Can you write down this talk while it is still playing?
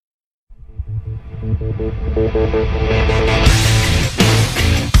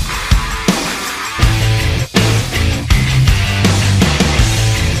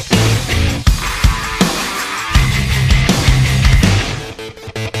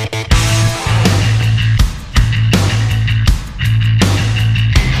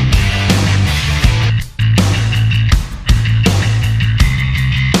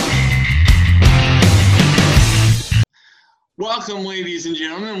Welcome, ladies and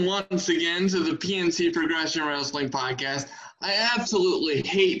gentlemen, once again to the PNC Progression Wrestling Podcast. I absolutely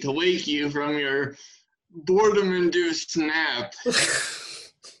hate to wake you from your boredom-induced nap. But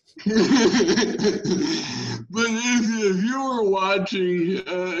if you were watching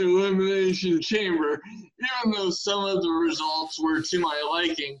Elimination Chamber, even though some of the results were to my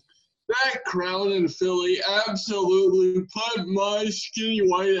liking, that crowd in Philly absolutely put my skinny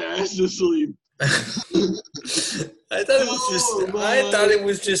white ass to sleep. I thought it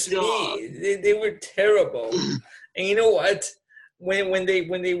was just me. They were terrible. And you know what? When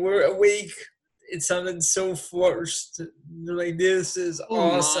they were awake, it sounded so forced. They're like, "This is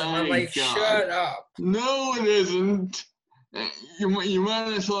awesome." I'm like, God. "Shut up." No, it isn't. You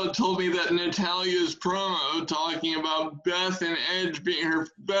might as well have told me that Natalia's promo talking about Beth and Edge being her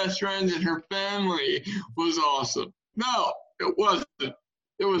best friends and her family was awesome. No, it wasn't.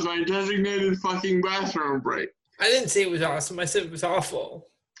 It was my designated fucking bathroom break. I didn't say it was awesome. I said it was awful.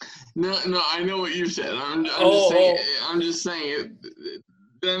 No, I know what you said. I'm just saying it.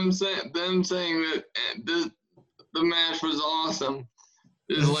 Them saying that the match was awesome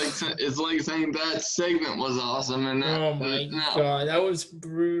is like saying that segment was awesome and that. Oh my God, that was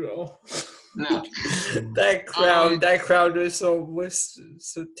brutal. No, that crowd was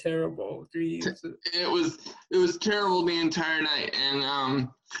so terrible. Jeez. It was terrible the entire night, and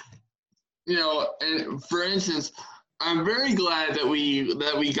and for instance, I'm very glad that we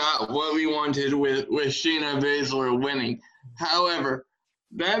got what we wanted with Shayna Baszler winning. However,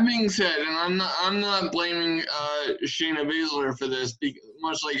 that being said, and I'm not blaming Shayna Baszler for this,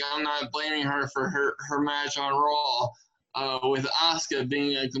 much like I'm not blaming her for her match on Raw with Asuka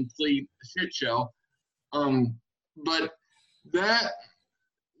being a complete shit show. But that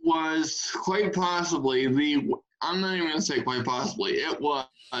was quite possibly I'm not even gonna say quite possibly, it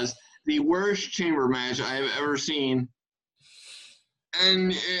was the worst chamber match I have ever seen.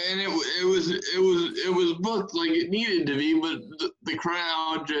 And it was booked like it needed to be, but the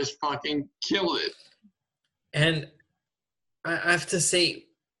crowd just fucking killed it. And I have to say,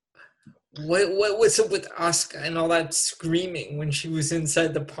 what's up with Asuka and all that screaming when she was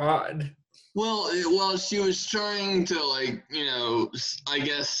inside the pod? Well, she was trying to I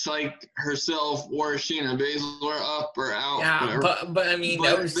guess psych herself or Shayna Baszler up or out. Yeah, whatever. but I mean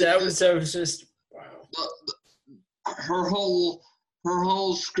that was just wow. Her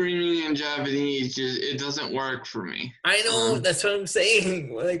whole screaming in Japanese it doesn't work for me. I know, that's what I'm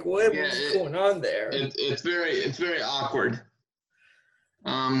saying. Like, what was going on there? It's very awkward.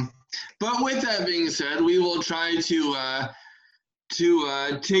 But with that being said, we will try to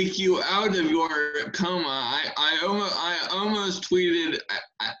take you out of your coma. I almost tweeted.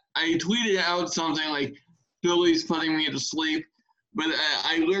 I tweeted out something like "Philly's putting me to sleep," but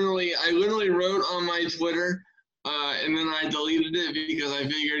I literally wrote on my Twitter. And then I deleted it because I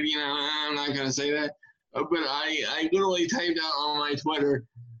figured, I'm not going to say that. But I literally typed out on my Twitter,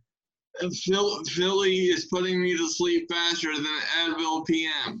 Philly is putting me to sleep faster than Advil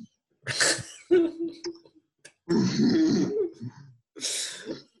PM.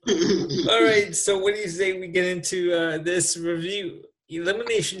 All right, so what do you say we get into this review?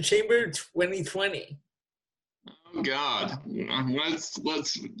 Elimination Chamber 2020. Oh, God.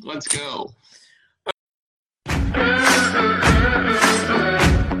 Let's go.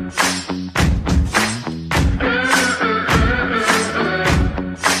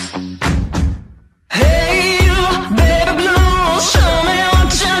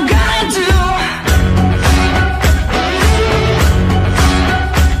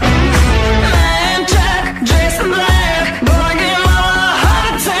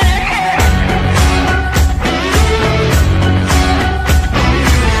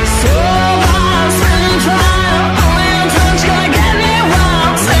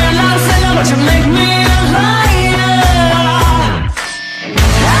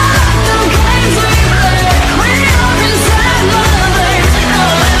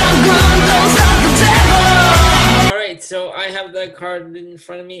 Card in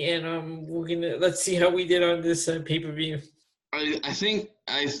front of me, and let's see how we did on this pay-per-view. I think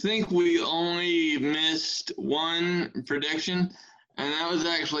we only missed one prediction, and that was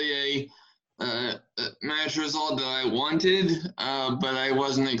actually a match result that I wanted, but I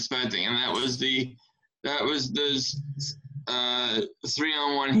wasn't expecting, and that was the That was those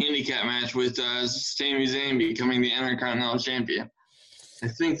 3-on-1 handicap match with Sami Zayn becoming the Intercontinental Champion. I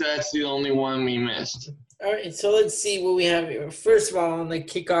think that's the only one we missed. All right, so let's see what we have here. First of all, on the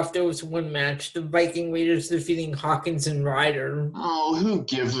kickoff, there was one match. The Viking Raiders defeating Hawkins and Ryder. Oh, who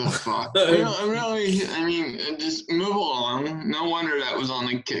gives a fuck? Really, I mean, just move along. No wonder that was on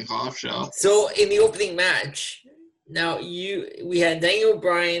the kickoff show. So, in the opening match, now we had Daniel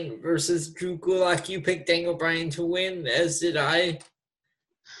Bryan versus Drew Gulak. You picked Daniel Bryan to win, as did I.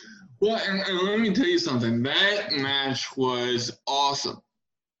 Well, and let me tell you something. That match was awesome.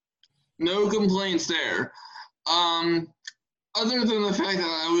 No complaints there. Other than the fact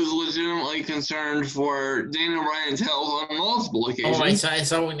that I was legitimately concerned for Daniel Bryan's health on multiple occasions. Oh, I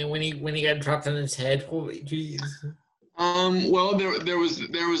saw when he got dropped on his head. Holy jeez. Well, there was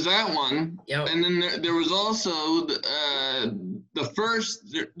that one, yep. And then there was also the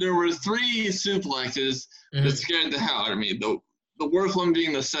first. There were 3 suplexes that scared the hell out of me. The worst one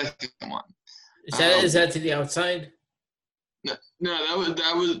being the second one. Is that to the outside? No,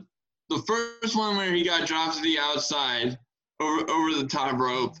 that was the first one where he got dropped to the outside over the top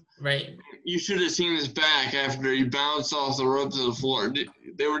rope. Right. You should have seen his back after he bounced off the rope to the floor.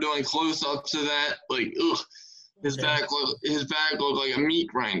 They were doing close-ups of that, like, ugh. His back looked like a meat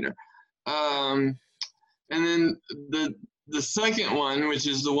grinder. And then the second one, which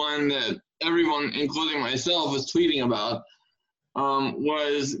is the one that everyone, including myself, was tweeting about,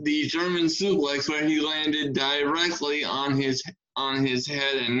 was the German suplex where he landed directly on his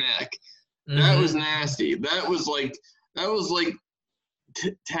head and neck. That was nasty. That was like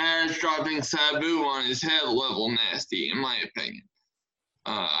Taz dropping Sabu on his head level nasty, in my opinion.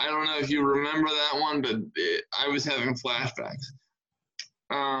 I don't know if you remember that one, but I was having flashbacks.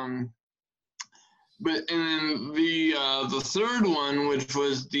 But and then the third one, which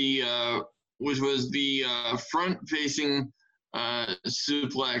was the front-facing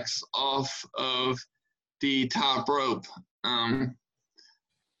suplex off of the top rope.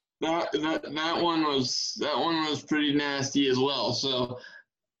 That one was pretty nasty as well. So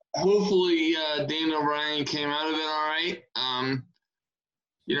hopefully Daniel Bryan came out of it all right.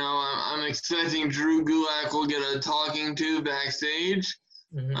 I'm expecting Drew Gulak will get a talking to backstage.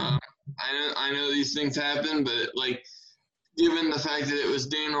 I know these things happen, but like, given the fact that it was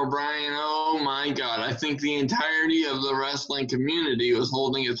Daniel Bryan, oh my God, I think the entirety of the wrestling community was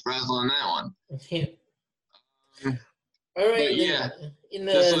holding its breath on that one. All right. But yeah,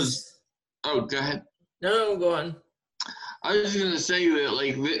 go ahead. No, go on. I was just going to say that,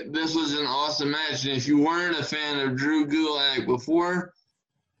 like, this was an awesome match, and if you weren't a fan of Drew Gulak before,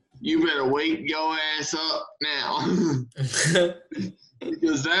 you better wake your ass up now.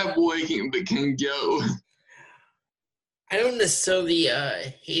 Because that boy can go. I don't necessarily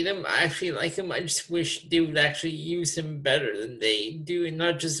hate him. I actually like him. I just wish they would actually use him better than they do and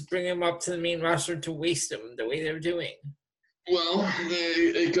not just bring him up to the main roster to waste him the way they're doing. Well,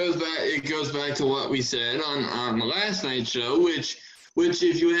 it goes back to what we said on the last night's show, which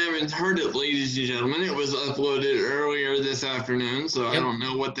if you haven't heard it, ladies and gentlemen, it was uploaded earlier this afternoon, so yep. I don't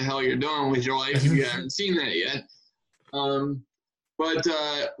know what the hell you're doing with your life if you haven't seen that yet. But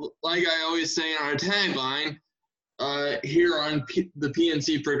like I always say in our tagline, here on the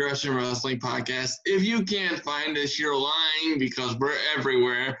PNC Progression Wrestling Podcast, if you can't find us, you're lying because we're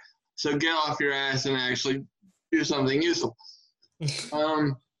everywhere. So get off your ass and actually do something useful.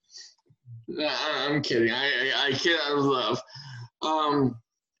 I'm kidding. I kid out of love.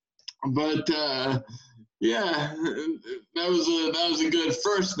 Yeah, that was a good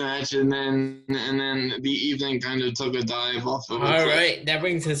first match, and then the evening kind of took a dive off of it. All right, that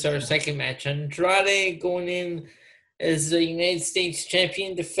brings us to our second match. Andrade going in as the United States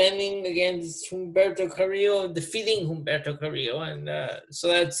champion, defending against Humberto Carrillo, defeating Humberto Carrillo, and so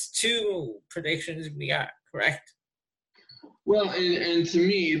that's 2 predictions we got, correct? Well, and to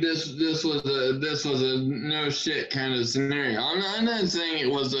me, this was a no shit kind of scenario. I'm not saying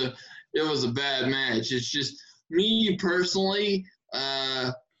it was a bad match. It's just me personally,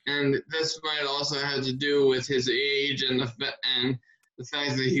 and this might also have to do with his age and the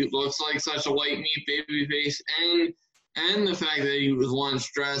fact that he looks like such a white meat baby face, and the fact that he was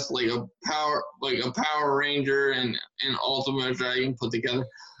once dressed like a Power Ranger and Ultimate Dragon put together.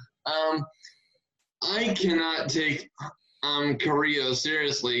 I cannot take Carrillo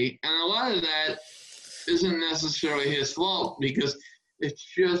seriously, and a lot of that isn't necessarily his fault because it's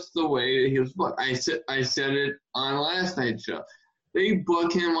just the way that he was booked. I said it on last night's show. They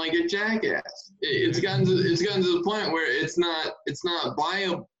book him like a jackass. It's gotten to the point where it's not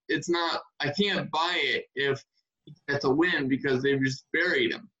viable. I can't buy it if he gets a win because they've just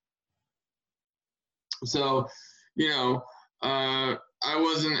buried him. So, I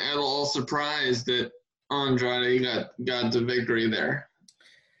wasn't at all surprised that Andrade got the victory there.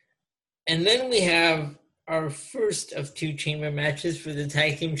 And then we have our first of two chamber matches for the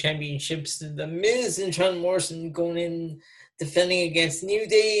tag team championships. The Miz and Shawn Morrison going in, defending against New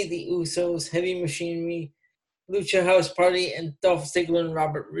Day, the Usos, Heavy Machinery, Lucha House Party, and Dolph Ziggler and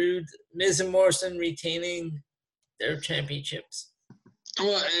Robert Roode. Miz and Morrison retaining their championships.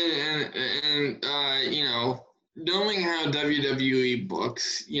 Well, and knowing how WWE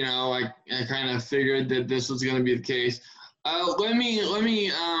books, I kind of figured that this was going to be the case. Let me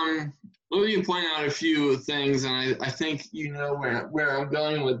point out a few things, and I think you know where I'm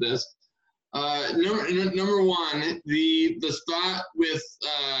going with this. Number one, the spot with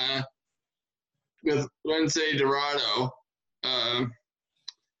Lince Dorado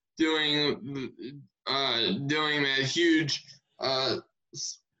doing that huge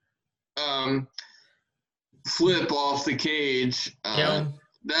flip off the cage.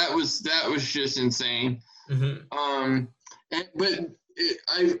 That was just insane. Mm-hmm. But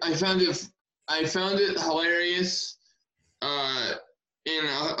I found it hilarious in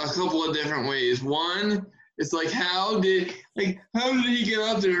a couple of different ways. One, it's like how did he get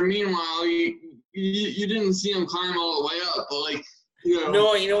up there? Meanwhile, you didn't see him climb all the way up, but like.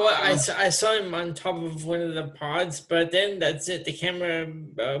 No, you know what? I saw him on top of one of the pods, but then that's it. The camera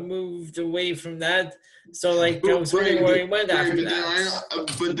moved away from that, so I was wondering where he went after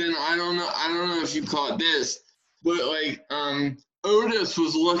that. But then I don't know if you caught this, but Otis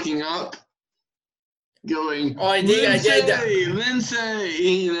was looking up, going, "Oh, I did,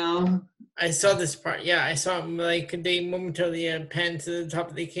 Lince," I saw this part. Yeah, I saw him they momentarily panned to the top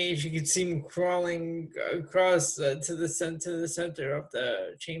of the cage. You could see him crawling across to the center of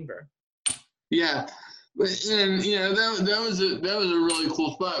the chamber. Yeah, and that was a really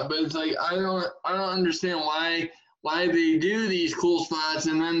cool spot. But it's like I don't understand why they do these cool spots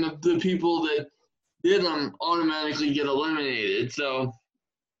and then the people that did them automatically get eliminated. So.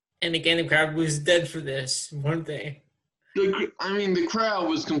 And again, the crowd was dead for this, weren't they? The crowd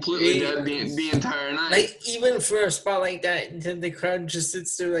was completely dead the entire night. Even for a spot like that, the crowd just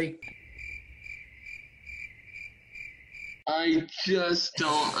sits there I just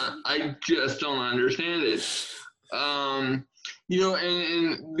don't understand it. And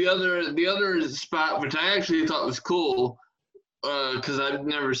the other spot, which I actually thought was cool, because I've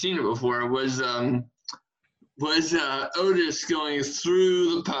never seen it before, was Otis going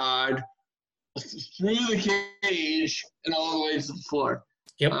through the pod, through the cage, and all the way to the floor.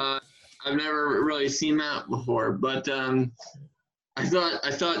 Yep. I've never really seen that before, but I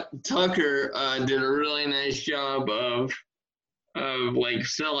thought Tucker did a really nice job of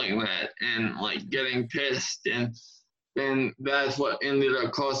selling that and getting pissed, and that's what ended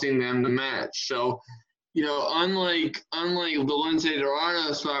up costing them the match. So, unlike the Lince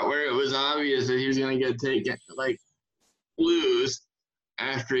Dorado spot where it was obvious that he was going to get taken, lose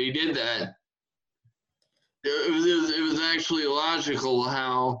after he did that, it was actually logical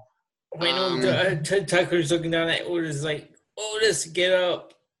how. Tucker's looking down at Otis Otis, get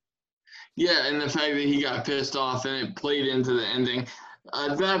up. Yeah, and the fact that he got pissed off and it played into the ending,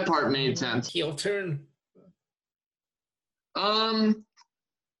 that part made sense. Heel turn.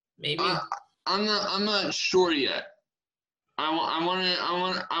 Maybe. I'm not sure yet. I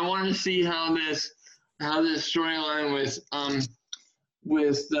want to see how this storyline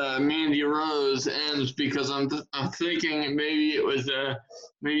with Mandy Rose ends, because I'm thinking maybe it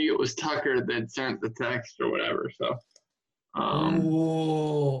was Tucker that sent the text or whatever. So.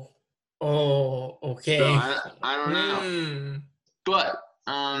 Okay. So I don't know. But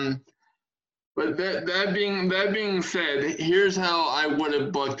that being said, here's how I would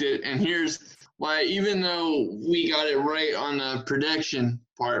have booked it, and here's why. Even though we got it right on the prediction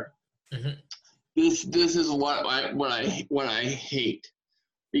part, mm-hmm. this is what I hate,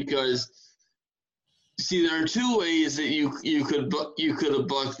 because see, there are two ways that you could have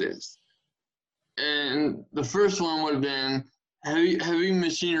booked this, and the first one would have been Heavy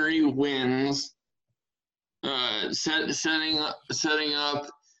Machinery wins, setting up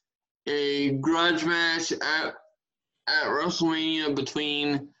a grudge match at WrestleMania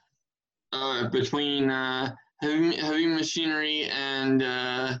between Heavy Machinery and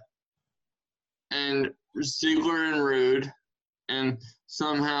Ziggler and Roode, and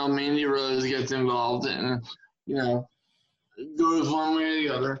somehow Mandy Rose gets involved, and goes one way or the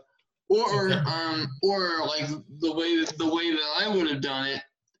other. Or the way that I would have done it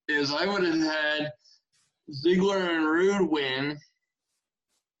is I would have had Ziggler and Roode win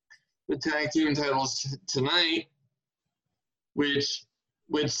the tag team titles tonight, which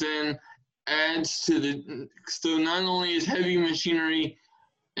then adds to the. So not only is Heavy Machinery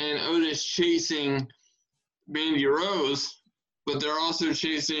and Otis chasing Mandy Rose, but they're also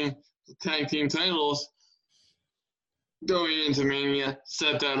chasing the tag team titles going into Mania.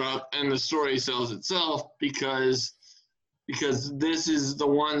 Set that up, and the story sells itself because this is the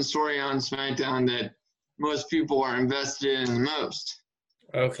one story on SmackDown that most people are invested in the most.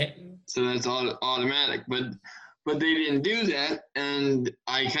 Okay. So that's automatic, but they didn't do that, and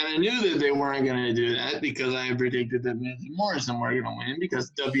I kind of knew that they weren't going to do that because I predicted that Miz and Morrison were going to win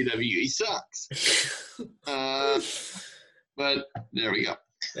because WWE sucks. But there we go.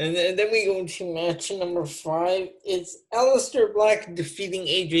 And then we go to match number 5. It's Aleister Black defeating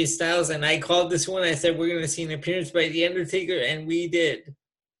AJ Styles, and I called this one. I said we're going to see an appearance by The Undertaker, and we did.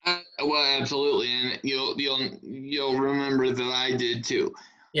 Well, absolutely, and you'll remember that I did too.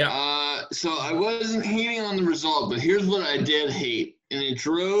 Yeah. So I wasn't hating on the result, but here's what I did hate, and it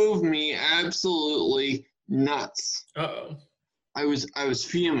drove me absolutely nuts. Uh-oh. I was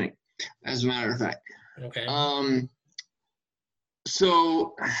fuming, as a matter of fact. Okay.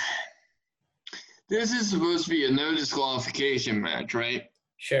 So this is supposed to be a no disqualification match, right?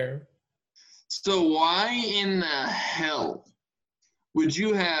 Sure. So why in the hell would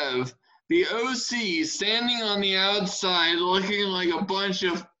you have the OC standing on the outside looking like a bunch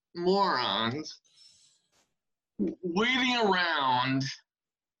of morons waiting around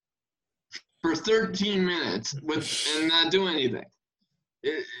for 13 minutes and not do anything?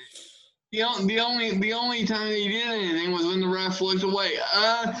 The only time he did anything was when the ref looked away.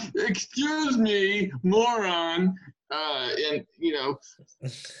 Excuse me, moron. And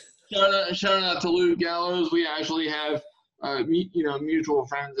shout out to Luke Gallows. We actually have mutual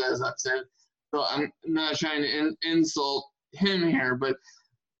friends, as I've said. So I'm not trying to insult him here, but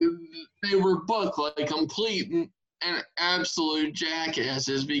they were booked like complete and absolute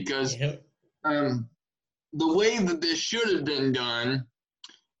jackasses because the way that this should have been done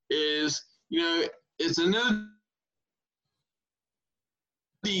is, it's a no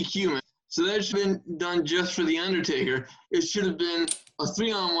DQ match. So that should have been done just for The Undertaker. It should have been a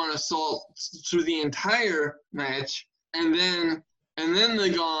 3-on-1 assault through the entire match, and then the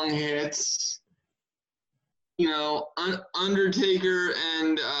gong hits. Undertaker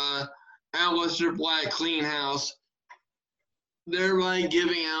and Aleister Black clean house, thereby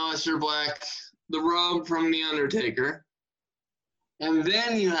giving Aleister Black the rub from The Undertaker. And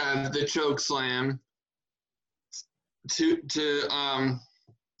then you have the choke slam to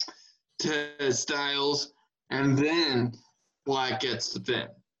Styles, and then Black gets the pin.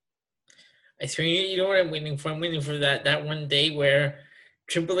 I swear, you know what I'm waiting for? I'm waiting for that one day where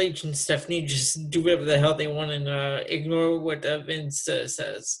Triple H and Stephanie just do whatever the hell they want and ignore what Vince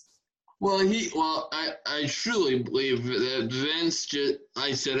says. Well, I truly believe that Vince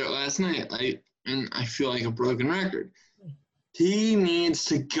I said it last night. I feel like a broken record. He needs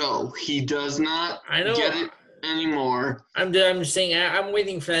to go. He does not get it anymore. I'm just saying. I'm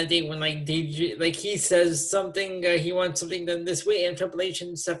waiting for that day when he says something. He wants something done this way, and Triple H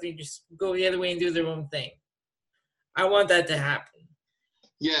and Stephanie just go the other way and do their own thing. I want that to happen.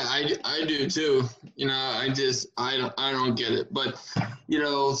 Yeah, I do too. I don't get it. But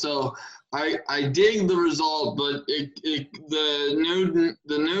so I dig the result, but the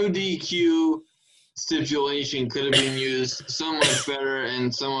no DQ stipulation could have been used so much better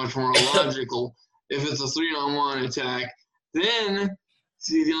and so much more logical. If it's a 3-on-1 attack, then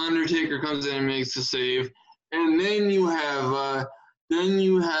The Undertaker comes in and makes the save, and then you have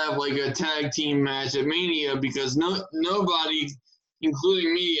like a tag team match at Mania because nobody,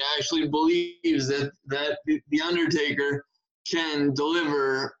 including me, actually believes that The Undertaker can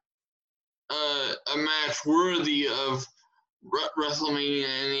deliver a match worthy of WrestleMania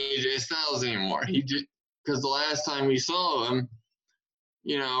and AJ Styles anymore. He just, because the last time we saw him,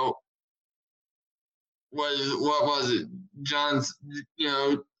 what was it? John's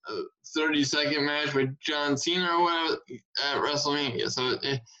 30-second match with John Cena or whatever at WrestleMania. So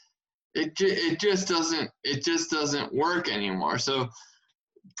it just doesn't work anymore. So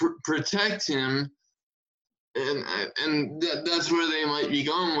protect him, and that's where they might be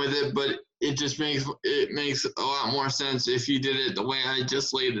going with it. But it just makes a lot more sense if you did it the way I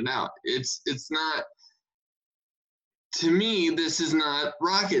just laid it out. It's not. To me, this is not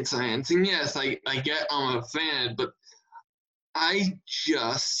rocket science. And yes, I get I'm a fan, but I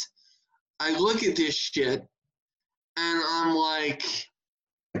look at this shit and I'm like,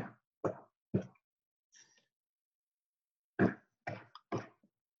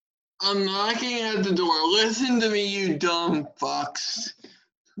 I'm knocking at the door. Listen to me, you dumb fucks.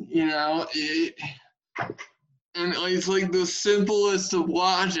 And it's like the simplest of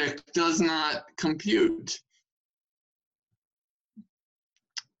logic does not compute.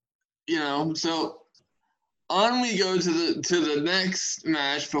 So on we go to the next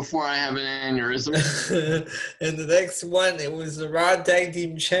match before I have an aneurysm. And the next one, it was the Raw Tag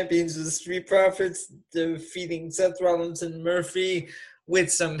Team Champions, the Street Profits, defeating Seth Rollins and Murphy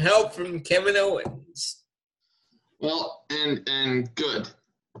with some help from Kevin Owens. Well, and good.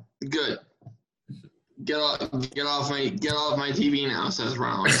 Get off my TV now, Seth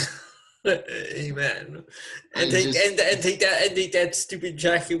Rollins. Amen. And take that stupid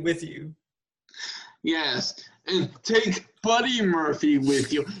jacket with you. Yes, and take Buddy Murphy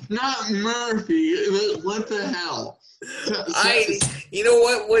with you, not Murphy. What the hell? You know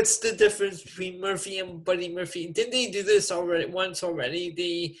what? What's the difference between Murphy and Buddy Murphy? Didn't they do this once already?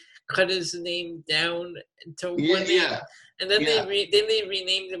 They cut his name down until one name, and then they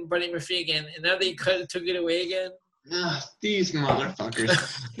renamed him Buddy Murphy again, and now they took it away again. These motherfuckers.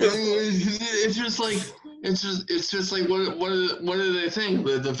 It's just like what do they think?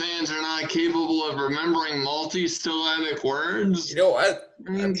 That the fans are not capable of remembering multi-syllabic words? You know what?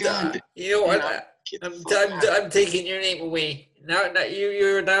 I'm taking your name away. Now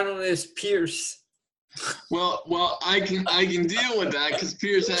you're not known as Pierce. Well, I can deal with that because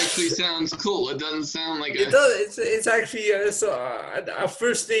Pierce actually sounds cool. It doesn't sound like it does. It's actually a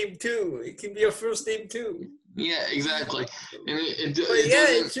first name too. It can be a first name too. Yeah, exactly. And it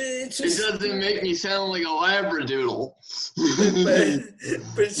doesn't make me sound like a labradoodle.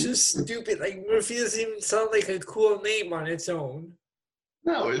 but it's just stupid. Like Murphy doesn't even sound like a cool name on its own.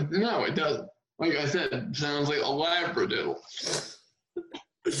 No, it doesn't. Like I said, it sounds like a labradoodle.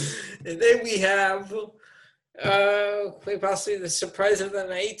 And then we have quite possibly the surprise of the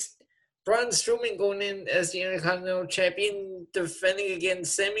night. Braun Strowman going in as the Intercontinental Champion, defending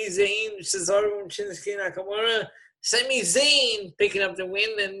against Sami Zayn, Cesaro, and Shinsuke Nakamura. Sami Zayn picking up the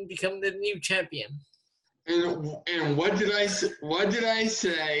win and becoming the new champion. And what did I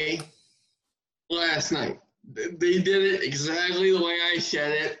say last night? They did it exactly the way I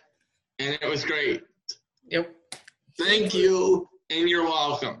said it, and it was great. Yep. Thank you, and you're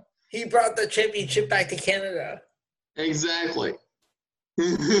welcome. He brought the championship back to Canada. Exactly.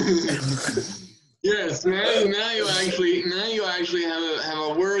 Yes, now you actually have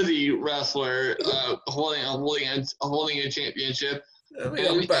a worthy wrestler holding a championship.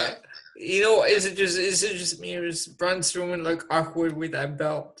 But you know, is it just me, or does Braun Strowman look awkward with that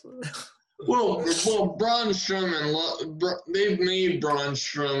belt? Well, Braun Strowman, they've made Braun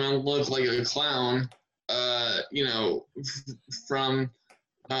Strowman look like a clown. From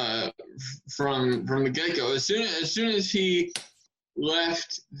the get-go. As soon as he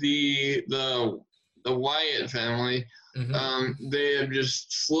left the Wyatt family, mm-hmm. They have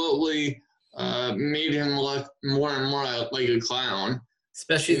just slowly made him look more and more like a clown.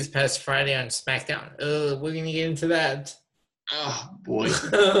 Especially this past Friday on SmackDown. We're gonna get into that. Oh boy.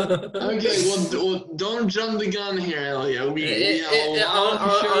 Okay, well, don't jump the gun here, Elliot.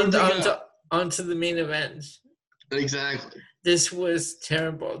 Onto the main event. Exactly. This was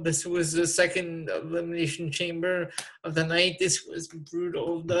terrible. This was the second elimination chamber of the night. This was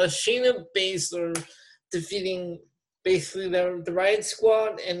brutal. The Shayna Baszler defeating basically the Riot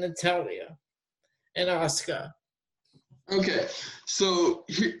Squad and Natalya and Asuka. Okay, so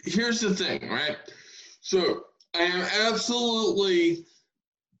here's the thing, right? So I am absolutely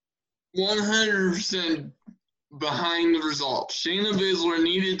 100% behind the result. Shayna Baszler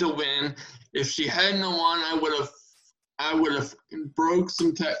needed to win. If she hadn't won, I would have broke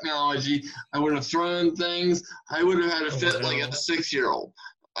some technology. I would have thrown things. I would have had a fit like a 6-year-old.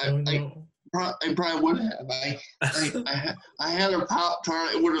 I probably would have. I had a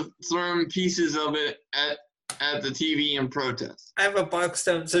Pop-Tart. I would have thrown pieces of it at the TV in protest. I have a box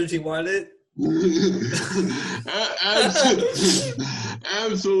down, so do you want it?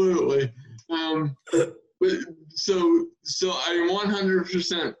 Absolutely. So I'm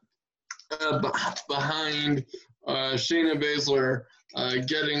 100% behind Shayna Baszler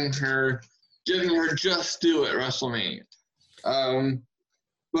getting her just due at WrestleMania.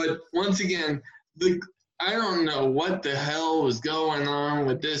 But once again, I don't know what the hell was going on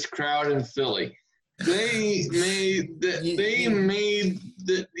with this crowd in Philly. They made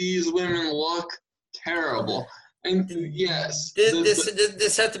these women look terrible. And yes,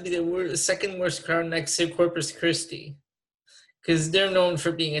 this had to be the second worst crowd next to Corpus Christi, because they're known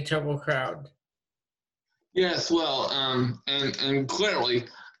for being a terrible crowd. Yes, well, and clearly,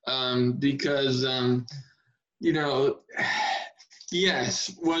 because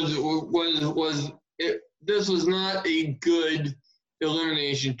yes, was it? This was not a good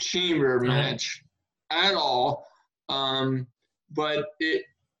elimination chamber match. at all. But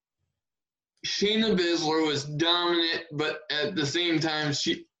Shayna Baszler was dominant, but at the same time,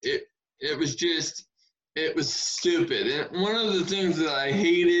 it was stupid. And one of the things that I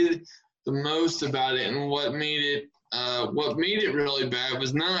hated the most about it, and what made it really bad,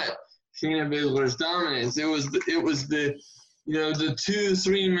 was not Shayna Baszler's dominance. It was the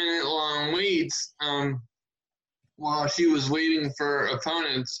 2-3 minute long waits while she was waiting for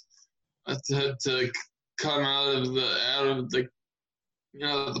opponents to come out of the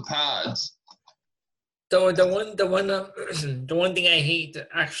the pods. The one thing I hate,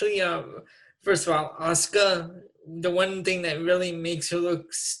 actually, first of all, Asuka, the one thing that really makes her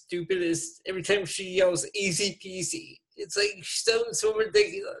look stupid is every time she yells "easy peasy," it's like she's so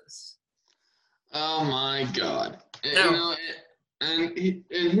ridiculous. Oh my God! Now,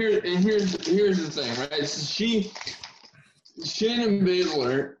 here's the thing, right? So Shayna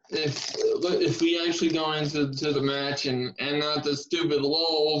Baszler, if we actually go into the match and not the stupid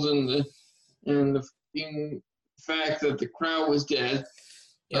lulls and the fact that the crowd was dead,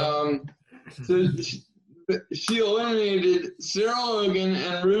 so she eliminated Sarah Logan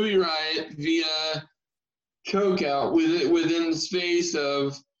and Ruby Riott via chokeout within the space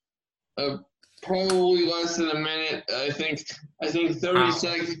of probably less than a minute. I think 30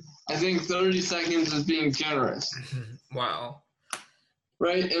 seconds. I think 30 seconds is being generous. Wow.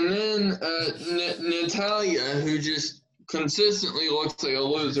 Right, and then Natalya, who just consistently looks like a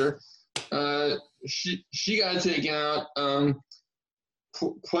loser, she got taken out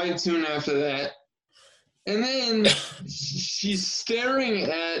quite soon after that, and then she's staring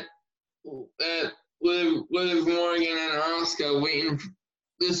at Liv Morgan and Asuka waiting.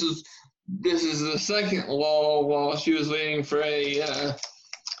 This is the second lull while she was waiting for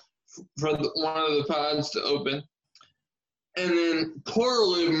one of the pods to open. And then poor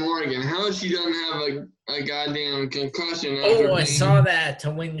Liv Morgan, how she doesn't have a goddamn concussion. I saw that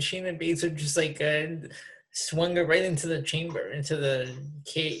when Shayna Baszler just swung her right into the chamber, into the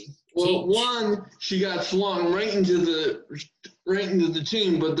cage. Well, one, she got swung right into the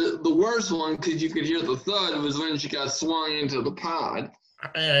chamber, but the worst one, because you could hear the thud, was when she got swung into the pod.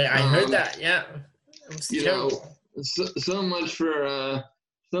 I heard that, yeah. It was terrible. So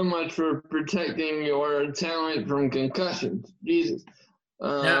much for protecting your talent from concussions. Jesus.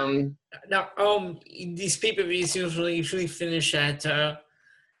 These pay-per-views usually finish at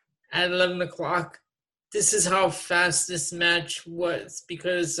 11 o'clock. This is how fast this match was,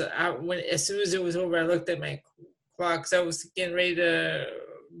 because as soon as it was over, I looked at my clock, because I was getting ready to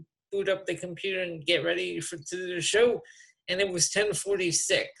boot up the computer and get ready to do the show, and it was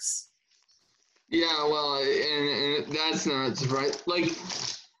 10:46. Yeah, well, and that's not surprising.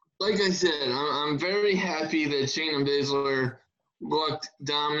 Like I said, I'm very happy that Shayna Baszler looked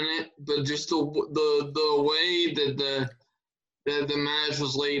dominant, but just the way that the match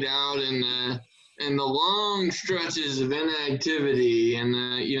was laid out, and the long stretches of inactivity, and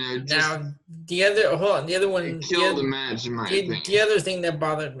now the other one killed the match in my opinion. The other thing that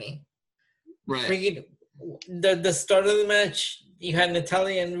bothered me, right? The start of the match, you had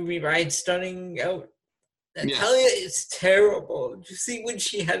Natalya and Ruby Riott starting out. Natalya is terrible. Did you see when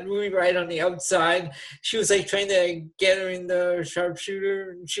she had Ruby Riott on the outside? She was trying to get her in the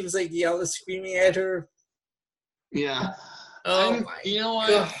sharpshooter, and she was yelling, screaming at her. Yeah. You know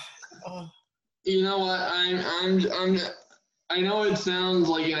what? You know what? I know it sounds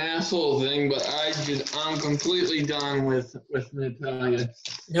like an asshole thing, but I'm completely done with Natalya.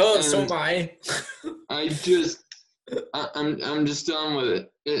 No, and so am I. I'm just done with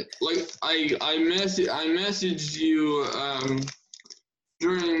it. I messaged you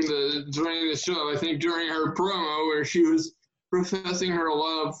during the show. I think during her promo where she was professing her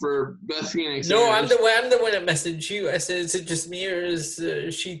love for Beth Phoenix. No, I'm the one that messaged you. I said, is it just me or is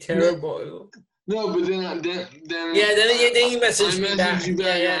she terrible? No, but then you messaged me back.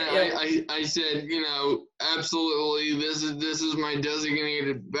 I said, absolutely, this is my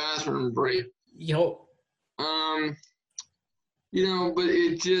designated bathroom break. Yo. But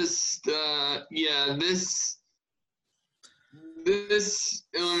it just, this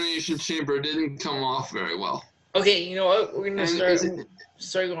Elimination Chamber didn't come off very well. Okay, you know what? We're gonna start.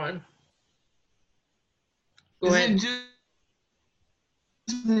 Sorry, go on. Go ahead. Is it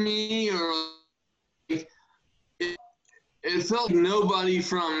just me, or it felt like nobody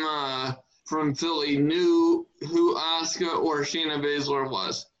from Philly knew who Asuka or Shayna Baszler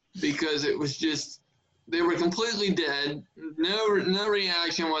was, because it was just, they were completely dead, no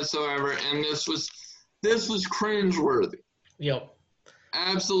reaction whatsoever, and this was cringeworthy. Yep.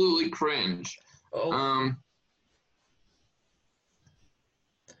 Absolutely cringe.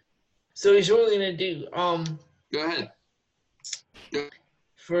 So here's what we're gonna do. Go ahead.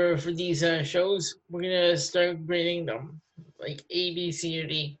 For these shows, we're gonna start grading them like A, B, C, or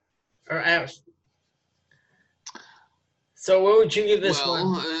D, or F. So what would you give this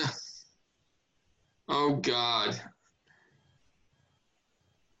one? Oh God.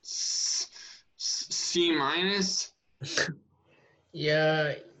 C minus.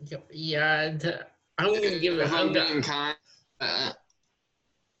 Yeah. I'm gonna give it.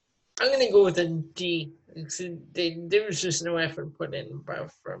 I'm gonna go with a D. There was just no effort put in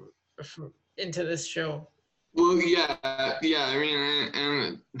from into this show. Well, yeah. I mean,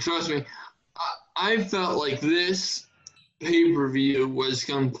 and trust me, I felt like this pay-per-view was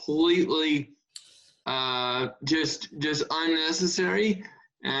completely just unnecessary,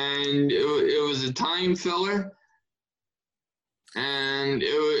 and it was a time filler, and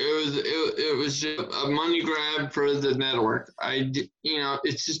it was just a money grab for the network.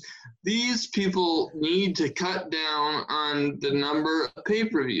 It's just these people need to cut down on the number of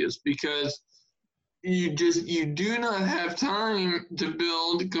pay-per-views because you do not have time to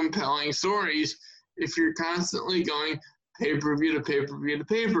build compelling stories if you're constantly going pay-per-view to pay-per-view to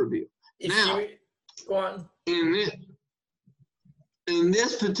pay-per-view. Now, go on. In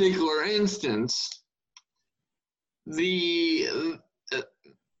this particular instance,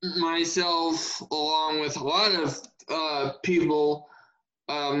 myself along with a lot of people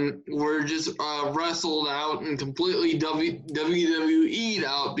were just wrestled out and completely WWE'd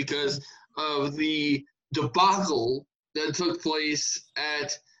out because of the debacle that took place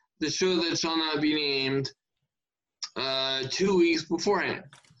at the show that shall not be named 2 weeks beforehand.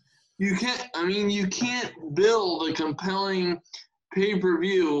 You can't build a compelling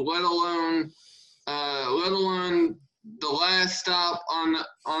pay-per-view, let alone the last stop on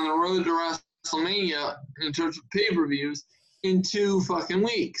the road to WrestleMania in terms of pay-per-views in 2 fucking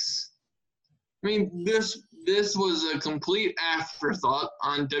weeks. I mean, this was a complete afterthought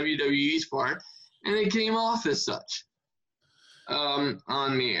on WWE's part, and it came off as such on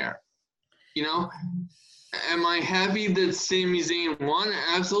the air. You know, am I happy that Sami Zayn won?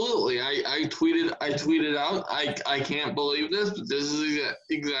 Absolutely. I tweeted out, I can't believe this, but this is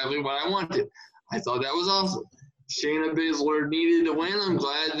exactly what I wanted. I thought that was awesome. Shayna Baszler needed to win. I'm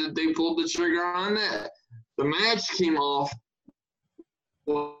glad that they pulled the trigger on that. The match came off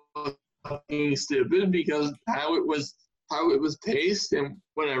fucking stupid because how it was paced and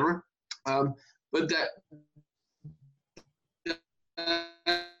whatever. But that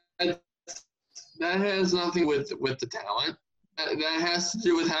has nothing with the talent. That has to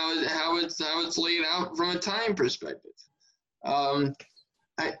do with how it's laid out from a time perspective.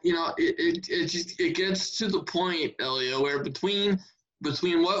 It gets to the point, Elio, where between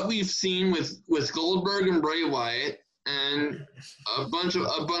what we've seen with Goldberg and Bray Wyatt and a bunch of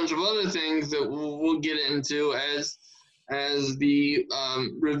other things that we'll get into as the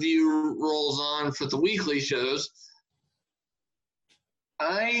review rolls on for the weekly shows,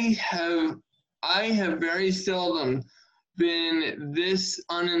 I have very seldom been this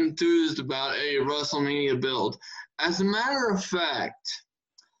unenthused about a WrestleMania build. As a matter of fact,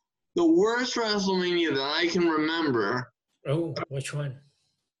 the worst WrestleMania that I can remember. Oh, which one?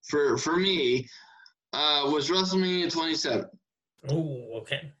 For me, was WrestleMania 27. Oh,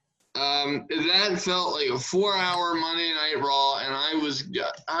 okay. That felt like a 4-hour Monday Night Raw, and I was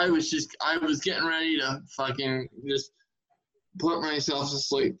getting ready to fucking just put myself to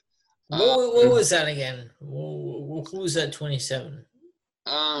sleep. What was that again? Who was that 27?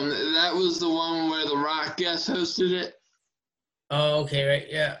 That was the one where The Rock guest hosted it. Oh, okay, right,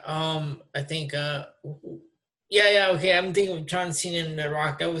 yeah. I think, okay. I'm thinking of John Cena and The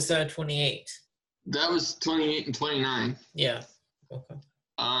Rock. That was 28. That was 28 and 29. Yeah. Okay.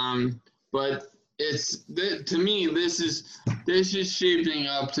 But to me, this is shaping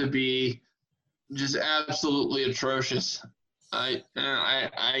up to be just absolutely atrocious. I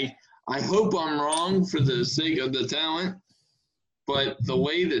hope I'm wrong for the sake of the talent, but the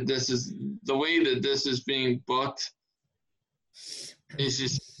way that this is being booked is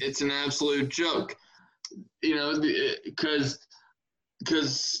it's an absolute joke. You know, because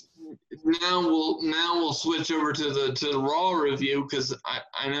now we'll switch over to the Raw review because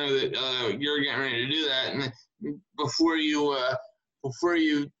I know that you're getting ready to do that, and before you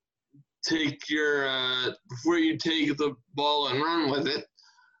take the ball and run with it,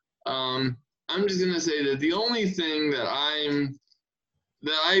 I'm just gonna say that the only thing that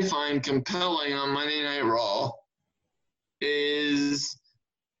I find compelling on Monday Night Raw is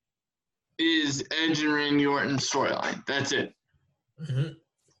Edge and Randy Orton's storyline. That's it. Mm-hmm.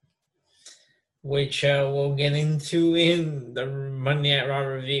 Which we'll get into in the Monday Night Raw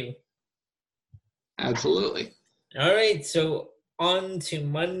review. Absolutely. All right, so on to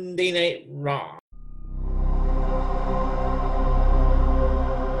Monday Night Raw.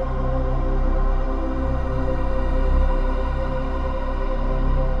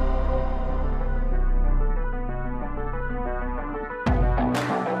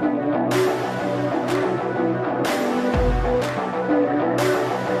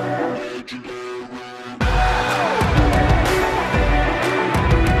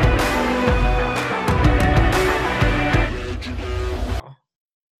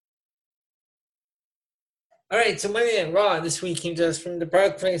 All right, so Monday Night Raw this week came to us from the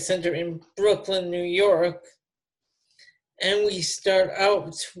Barclays Center in Brooklyn, New York. And we start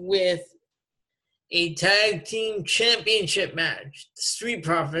out with a tag team championship match. The Street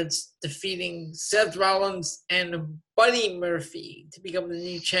Profits defeating Seth Rollins and Buddy Murphy to become the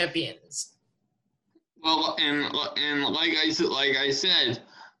new champions. Well, and like I said,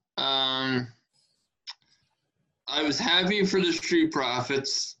 I was happy for the Street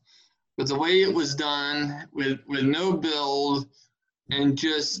Profits. But the way it was done, with no build and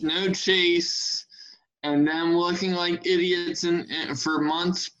just no chase, and them looking like idiots for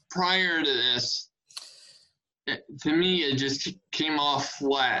months prior to this, to me, it just came off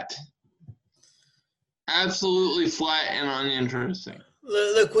flat. Absolutely flat and uninteresting.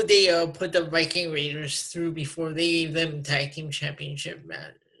 Look what they put the Viking Raiders through before they gave them tag team championship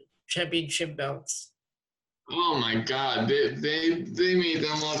belts. Oh my God! They made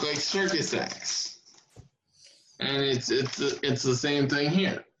them look like circus acts, and it's the same thing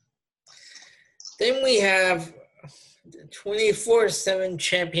here. Then we have the 24/7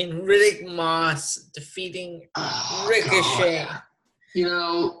 champion Riddick Moss defeating Ricochet. God. You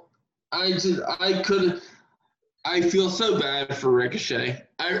know, I feel so bad for Ricochet.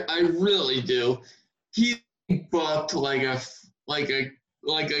 I really do. He booked like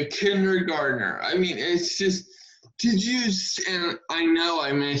a kindergartner. I mean, it's just, and I know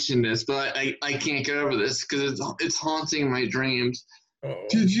I mentioned this, but I can't get over this because it's haunting my dreams. Uh-oh.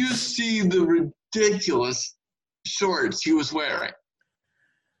 Did you see the ridiculous shorts he was wearing?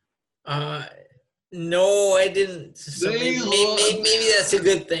 No, I didn't. So maybe that's a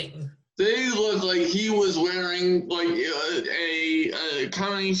good thing. They look like he was wearing like a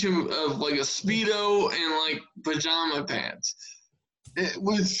combination of like a Speedo and like pajama pants. It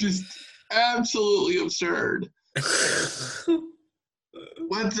was just absolutely absurd.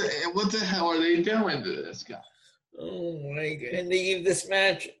 What the hell are they doing to this guy? Oh my God. And they gave this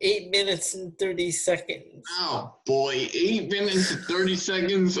match 8 minutes and 30 seconds. Oh boy, 8 minutes and 30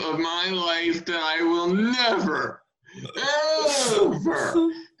 seconds of my life that I will never,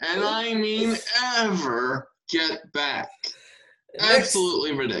 ever, and I mean ever, get back.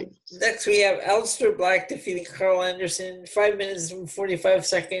 Absolutely ridiculous. Next, we have Aleister Black defeating Carl Anderson, 5 minutes and 45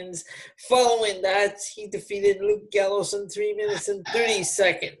 seconds. Following that, he defeated Luke Gallows in 3 minutes and 30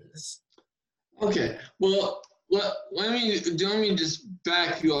 seconds. Okay, well, let me just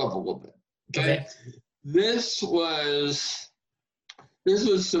back you up a little bit. Okay. This was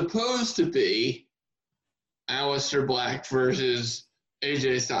supposed to be Aleister Black versus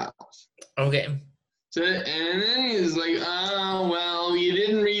AJ Styles. Okay. So, and then he's like, oh, well, you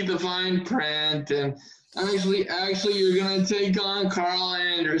didn't read the fine print, and actually you're going to take on Carl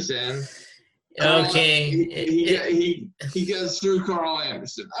Anderson. Okay. He gets through Carl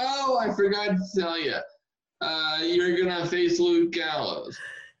Anderson. Oh, I forgot to tell you. You're going to face Luke Gallows.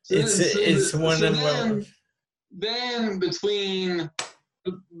 So it's one of them. Then between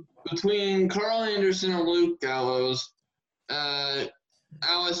Carl Anderson and Luke Gallows,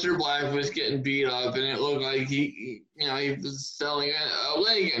 Aleister Black was getting beat up, and it looked like he was selling a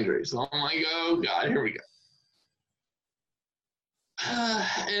leg injury. So I'm like, oh God, here we go.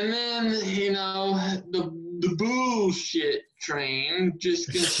 And then the bullshit train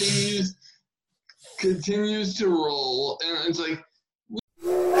just continues to roll, and it's like.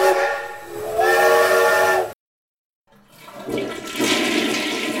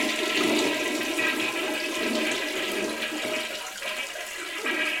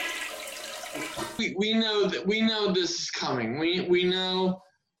 We know this is coming. We know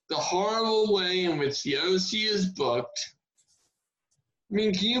the horrible way in which the OC is booked. I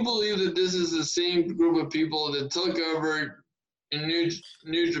mean, can you believe that this is the same group of people that took over in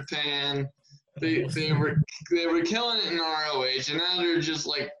New Japan? They were killing it in ROH, and now they're just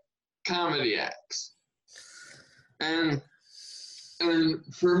like comedy acts. And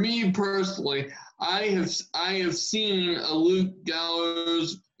for me personally, I have seen a Luke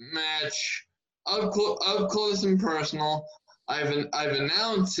Gallows match up close and personal. I've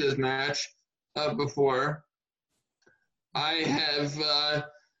announced his match before. I have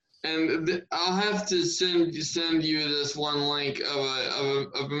I'll have to send you this one link of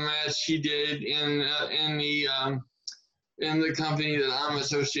a match she did in the company that I'm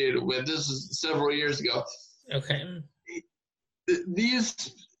associated with. This was several years ago. Okay.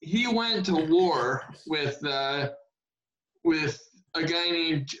 He went to war with a guy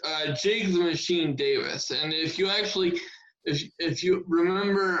named Jake the Machine Davis, and if you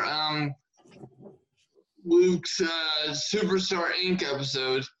remember Luke's Superstar Inc.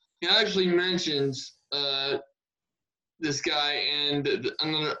 episode, he actually mentions this guy and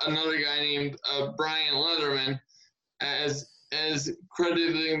another guy named Brian Leatherman as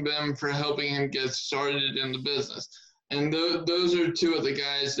crediting them for helping him get started in the business. And those are two of the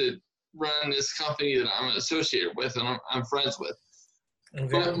guys that run this company that I'm associated with and I'm friends with. Okay.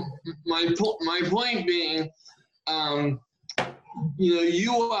 But my point being,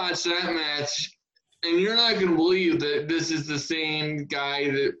 you watch that match, and you're not going to believe that this is the same guy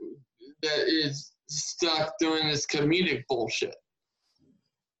that is stuck doing this comedic bullshit.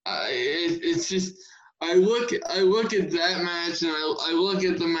 It's just I look at that match, and I look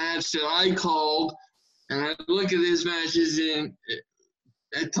at the match that I called, and I look at his matches and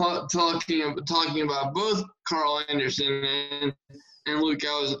talking about both Carl Anderson and Luke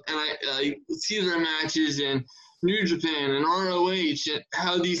Gallows, and I see their matches in New Japan and ROH and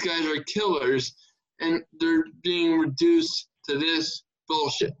how these guys are killers, and they're being reduced to this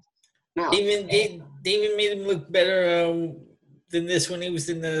bullshit. Now, they even made him look better than this when he was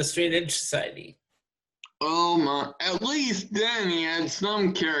in the Straight Edge Society. Oh my! At least then he had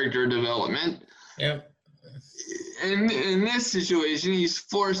some character development. Yep. And in this situation, he's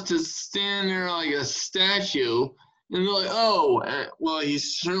forced to stand there like a statue. And they're like, oh, well, he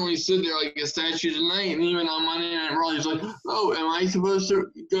certainly stood there like a statue tonight. And even on Monday Night Raw, he's like, oh, am I supposed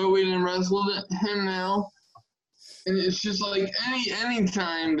to go in and wrestle him now? And it's just like any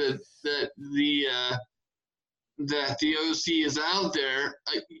time that the OC is out there,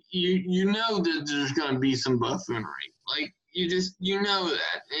 you know that there's going to be some buffoonery. Like, you know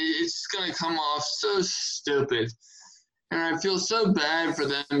that. It's going to come off so stupid. And I feel so bad for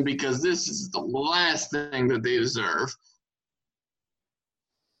them because this is the last thing that they deserve.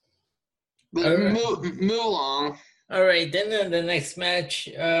 But move along. All right, then the next match,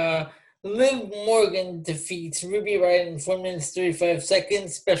 Liv Morgan defeats Ruby Riott in 4 minutes 35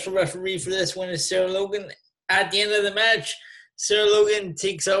 seconds. Special referee for this one is Sarah Logan. At the end of the match, Sarah Logan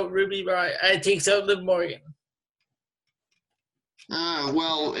takes out Liv Morgan.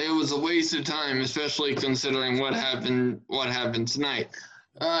 Well, it was a waste of time, especially considering what happened tonight.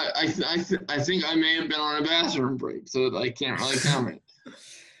 I think I may have been on a bathroom break, so I can't really comment.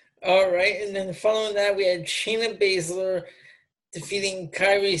 All right, and then following that, we had Shayna Baszler defeating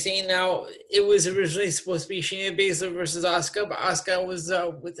Kairi Sane. Now, it was originally supposed to be Shayna Baszler versus Asuka, but Asuka was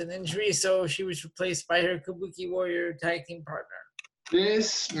with an injury, so she was replaced by her Kabuki Warrior tag team partner.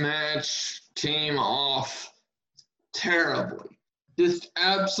 This match came off terribly. Just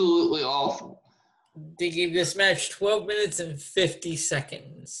absolutely awful. They gave this match 12 minutes and 50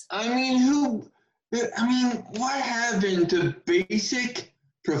 seconds. I mean, what happened to basic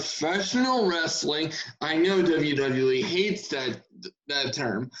professional wrestling? I know WWE hates that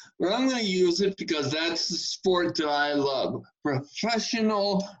term, but I'm going to use it because that's the sport that I love.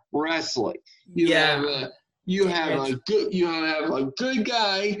 Professional wrestling. You have a good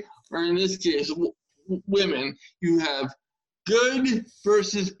guy, or in this case, women. You have good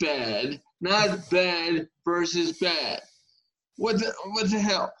versus bad, not bad versus bad. What the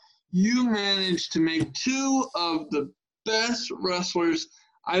hell? You managed to make two of the best wrestlers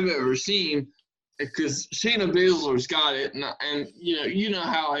I've ever seen, because Shayna Baszler's got it, and you know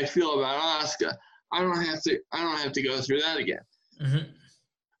how I feel about Asuka. I don't have to go through that again.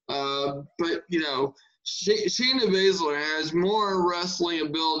 Mm-hmm. But Shayna Baszler has more wrestling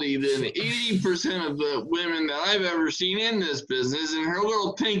ability than 80% of the women that I've ever seen in this business, and her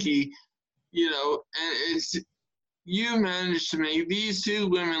little pinky, and you managed to make these two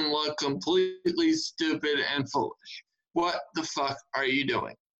women look completely stupid and foolish. What the fuck are you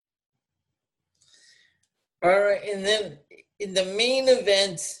doing? All right, and then in the main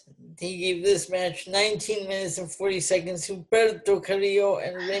event, he gave this match 19 minutes and 40 seconds. Humberto Carrillo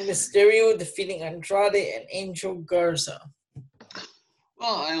and Rey Mysterio defeating Andrade and Angel Garza.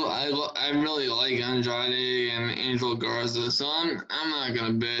 Well, I really like Andrade and Angel Garza, so I'm not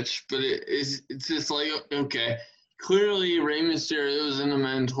gonna bitch. But it's just like, okay, clearly Rey Mysterio is in a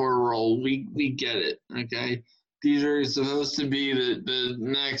mentor role. We get it. Okay, these are supposed to be the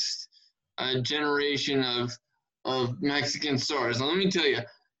next generation of Mexican stars. Now, let me tell you,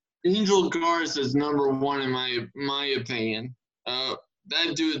 Angel Garza is number one in my opinion.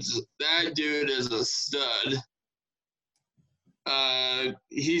 that dude is a stud.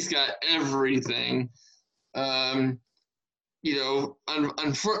 He's got everything.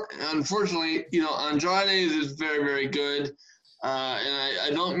 Unfortunately, Andrade is very, very good. And I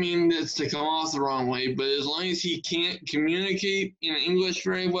don't mean this to come off the wrong way, but as long as he can't communicate in English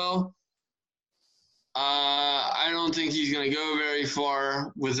very well, I don't think he's going to go very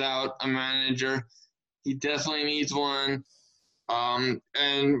far without a manager. He definitely needs one. And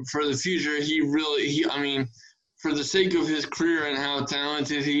for the future, for the sake of his career and how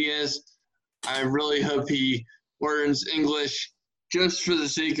talented he is, I really hope he learns English just for the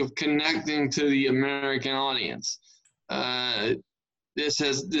sake of connecting to the American audience. This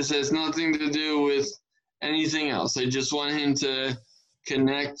has nothing to do with anything else. I just want him to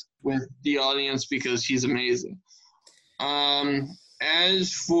connect with the audience because he's amazing.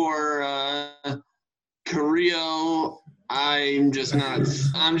 As for Carrillo, I'm just not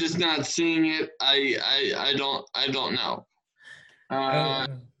seeing it. I don't know.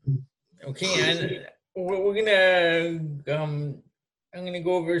 Okay, and we're gonna I'm gonna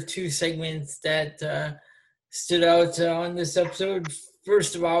go over 2 segments that stood out on this episode.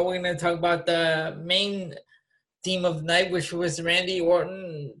 First of all, we're gonna talk about the main theme of the night, which was Randy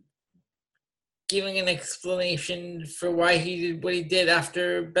Orton giving an explanation for why he did what he did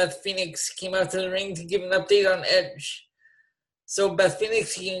after Beth Phoenix came out to the ring to give an update on Edge. So Beth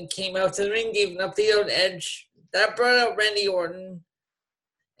Phoenix came out to the ring, gave an update on Edge. That brought out Randy Orton.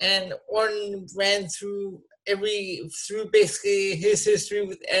 And Orton ran through basically his history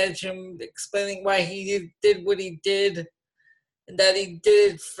with Edge and explaining why he did what he did. And that he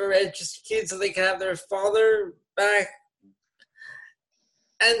did it for Edge's kids so they can have their father back.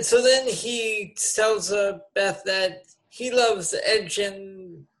 And so then he tells Beth that he loves Edge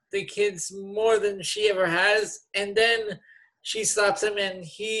and the kids more than she ever has. And then she slaps him and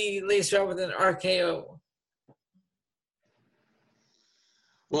he lays her out with an RKO.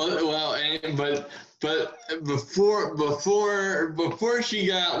 But before she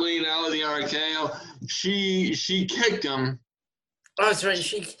got laid out with the RKO, she kicked him. Oh, that's right.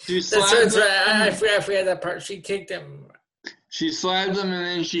 That's right. I forgot that part. She kicked him. She slapped him and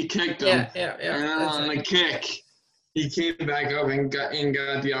then she kicked him. Yeah. And then on the kick, he came back up and got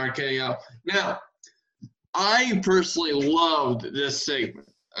the RKO. Now, I personally loved this segment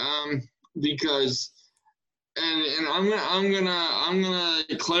because, and I'm gonna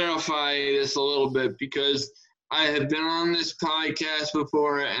clarify this a little bit because I have been on this podcast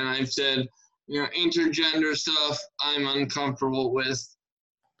before and I've said, intergender stuff I'm uncomfortable with,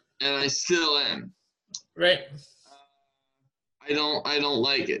 and I still am. Right. I don't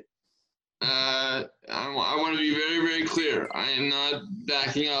like it. I want to be very, very clear. I am not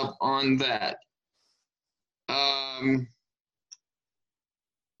backing up on that.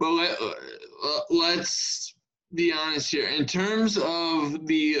 But let's be honest here. In terms of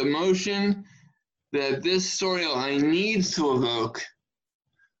the emotion that this storyline needs to evoke,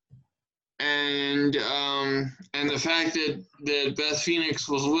 and the fact that Beth Phoenix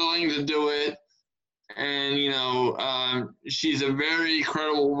was willing to do it, and she's a very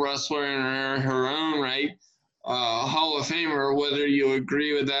credible wrestler in her own right, Hall of Famer, whether you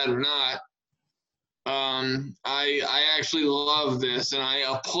agree with that or not. I actually love this, and I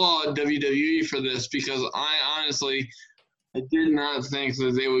applaud WWE for this because I did not think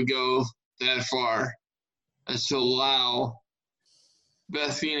that they would go that far as to allow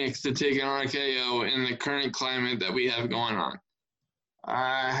Beth Phoenix to take an RKO in the current climate that we have going on.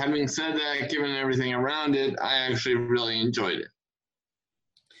 Having said that, given everything around it, I actually really enjoyed it.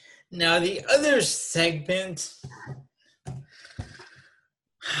 Now, the other segment,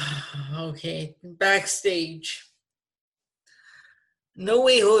 okay, backstage. No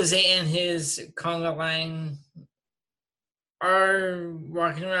Way Jose and his conga line are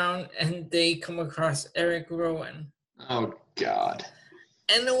walking around and they come across Eric Rowan. Oh, God.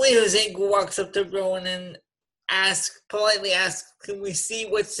 And No Way Jose walks up to Rowan and politely asks, can we see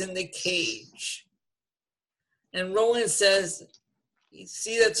what's in the cage? And Rowan says, you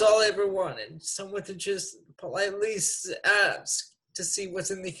see, that's all I ever wanted. Someone to just politely ask to see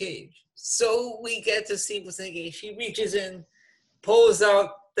what's in the cage. So we get to see what's in the cage. She reaches in, pulls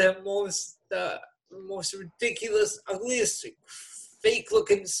out the most ridiculous, ugliest,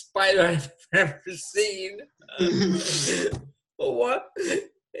 fake-looking spider I've ever seen. What?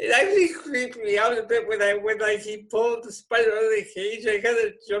 It actually creeped me out a bit when he pulled the spider out of the cage. I kind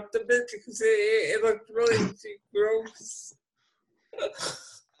of jumped a bit because it looked really gross.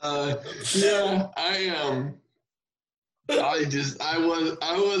 Yeah, I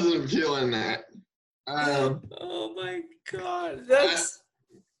wasn't feeling that. Oh my God, that's.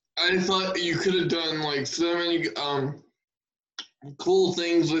 I thought you could have done like so many cool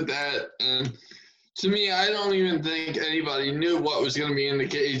things with that, and to me, I don't even think anybody knew what was going to be in the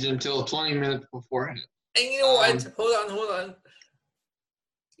cage until 20 minutes beforehand. And you know what? Hold on.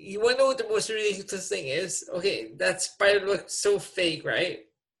 You want to know what the most ridiculous thing is? Okay, that spider looked so fake, right?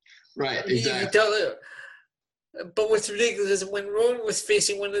 Right, You exactly. can tell it. But what's ridiculous is when Rowan was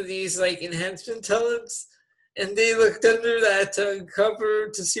facing one of these like enhancement talents, and they looked under that cover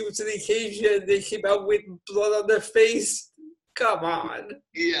to see what's in the cage, and they came out with blood on their face. Come on.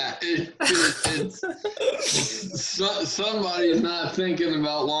 Yeah, it's somebody's not thinking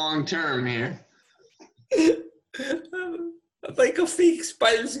about long term here. Like a fake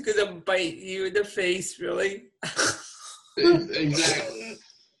spider's gonna bite you in the face, really. Exactly.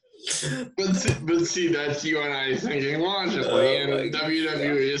 But see, that's you and I thinking logically, and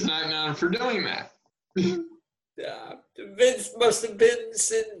WWE is not known for doing that. Vince must have been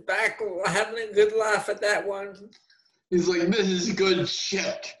sitting back having a good laugh at that one. He's like, this is good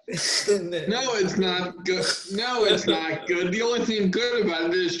shit. No, it's not good. No, it's not good. The only thing good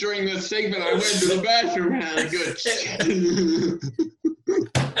about it is during this segment, I went to the bathroom and had a good shit.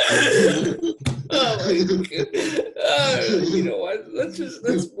 Oh my God. You know what? Let's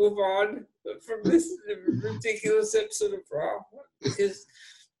move on from this ridiculous episode of Raw, because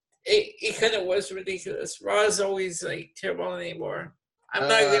it kind of was ridiculous. Raw is always like terrible anymore. I'm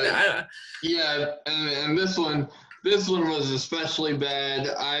not gonna. Yeah, and this one was especially bad.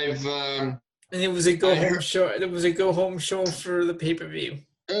 And it was a go home show. It was a go home show for the pay-per-view.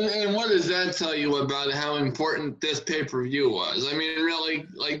 And what does that tell you about how important this pay-per-view was? I mean, really,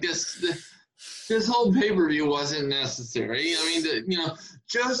 like this whole pay-per-view wasn't necessary. I mean,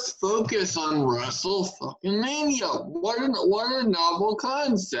 just focus on Wrestle fucking Mania. What a novel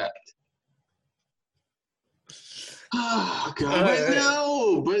concept. Oh God!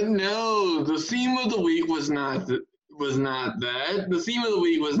 But no. The theme of the week was not that. The theme of the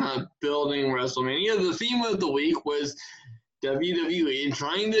week was not building WrestleMania. The theme of the week was WWE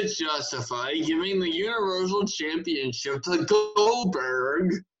trying to justify giving the Universal Championship to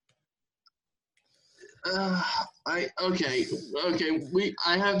Goldberg. I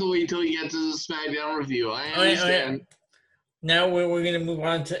have to wait till we get to the SmackDown review. I understand. Right. Now we're gonna move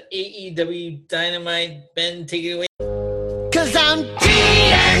on to AEW Dynamite. Ben, take it away. 'Cause I'm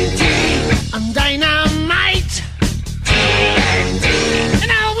TNT. I'm Dynamite. TNT.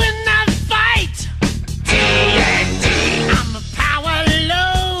 And I'll win that fight. TNT. I'm a power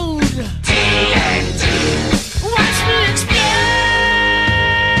load. TNT. Watch me explode.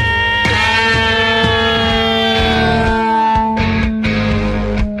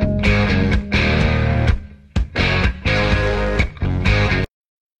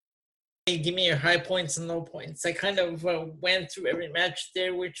 Give me your high points and low points. I kind of went through every match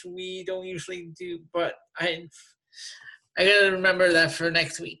there, which we don't usually do, but I gotta remember that for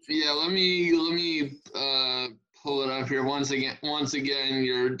next week. Yeah, let me pull it up here once again.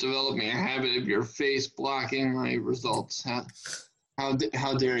 You're developing a habit of your face blocking my results. How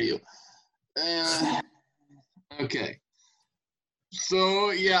dare you? Okay.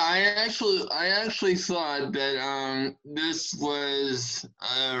 So yeah, I actually thought that this was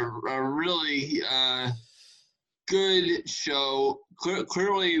a really good show.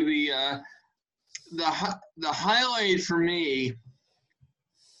 Clearly, the highlight for me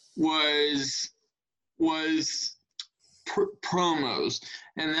was promos,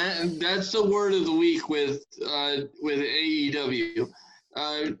 and that's the word of the week with AEW.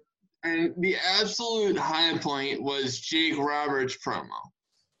 And the absolute high point was Jake Roberts' promo.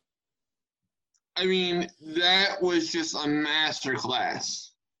 I mean, that was just a masterclass.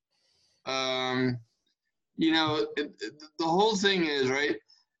 The whole thing is, right,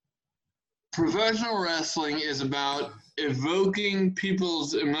 professional wrestling is about evoking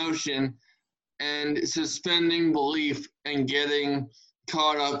people's emotion and suspending belief and getting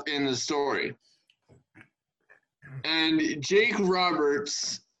caught up in the story. And Jake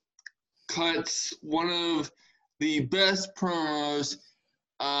Roberts cuts one of the best promos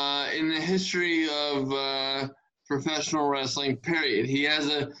in the history of professional wrestling. Period. He has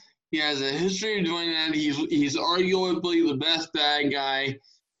a history of doing that. He's arguably the best bad guy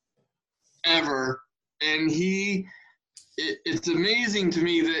ever, and it's amazing to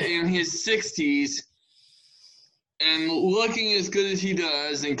me that in his 60s and looking as good as he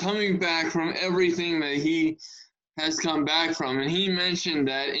does and coming back from everything that he has come back from, and he mentioned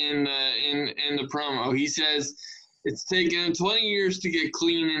that in the promo. He says it's taken him 20 years to get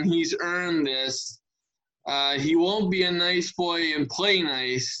clean, and he's earned this. He won't be a nice boy and play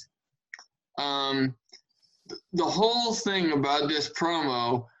nice. the whole thing about this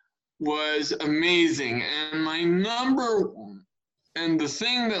promo was amazing, and the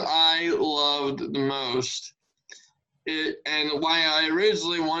thing that I loved the most, and why I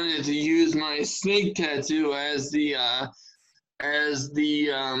originally wanted to use my snake tattoo as the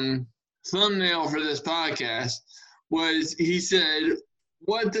thumbnail for this podcast, was he said,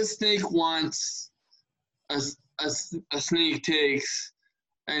 "What the snake wants, a snake takes."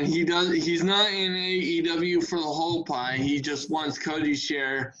 And he's not in AEW for the whole pie. He just wants Cody's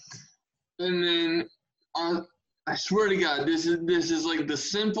share. And then I swear to God, this is like the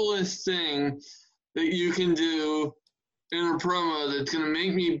simplest thing that you can do in a promo that's gonna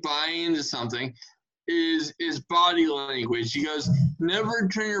make me buy into something is body language. He goes, never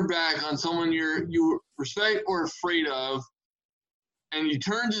turn your back on someone you respect or afraid of. And he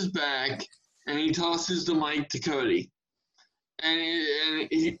turns his back and he tosses the mic to Cody. And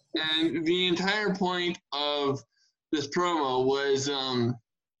the entire point of this promo was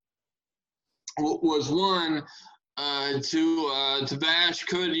one, to bash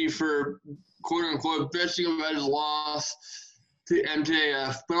Cody for quote unquote bitching about his loss to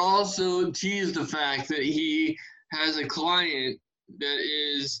MJF, but also tease the fact that he has a client that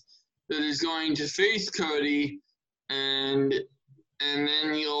is going to face Cody, and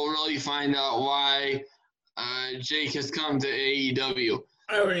then you'll really find out why Jake has come to AEW.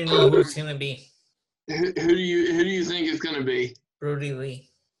 I already know who it's gonna be. Who do you think it's gonna be? Brody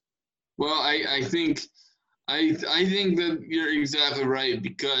Lee. Well, I think that you're exactly right,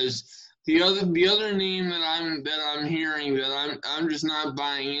 because the other name that I'm hearing that I'm just not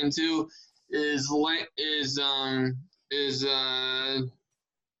buying into is Lance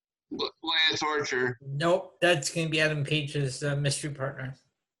Archer. Nope, that's gonna be Adam Page's mystery partner.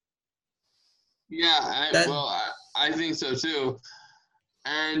 Yeah, I think so too,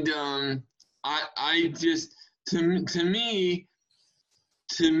 and I just to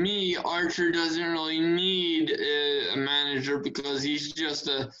me Archer doesn't really need a manager, because he's just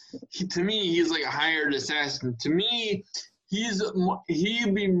to me he's like a hired assassin. To me,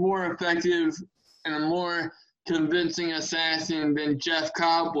 he'd be more effective and a more convincing assassin than Jeff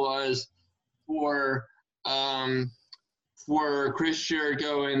Cobb was for Chris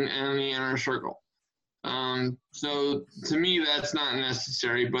Jericho and the Inner Circle. So to me, that's not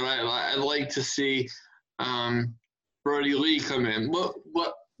necessary, but I'd like to see Brody Lee come in.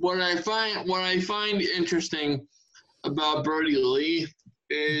 What I find interesting about Brody Lee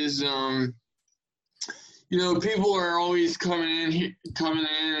is, people are always coming in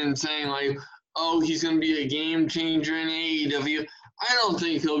and saying like, oh, he's going to be a game changer in AEW. I don't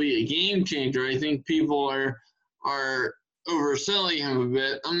think he'll be a game changer. I think people are overselling him a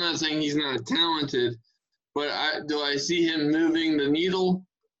bit. I'm not saying he's not talented, but do I see him moving the needle?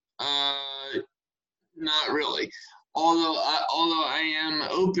 Not really. Although I am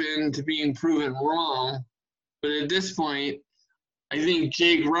open to being proven wrong, but at this point, I think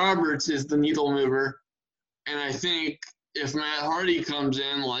Jake Roberts is the needle mover, and I think if Matt Hardy comes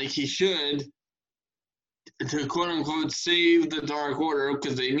in like he should to quote unquote save the Dark Order,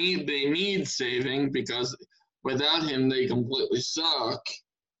 because they need saving, because without him they completely suck.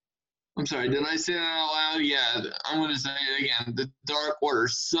 I'm sorry, did I say that out loud? Yeah, I'm going to say it again. The Dark Order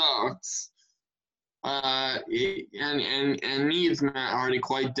sucks. And needs Matt Hardy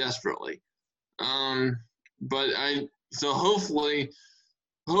quite desperately. So hopefully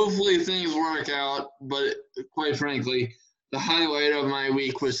things work out, but quite frankly, the highlight of my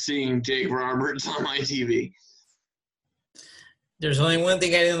week was seeing Jake Roberts on my TV. There's only one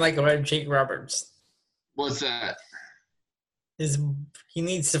thing I didn't like about Jake Roberts. What's that? He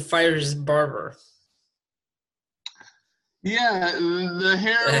needs to fire his barber. Yeah, the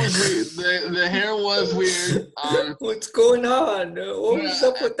hair was weird. The hair was weird. What's going on? What was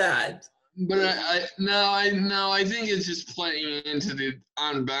up with that? But I think it's just playing into the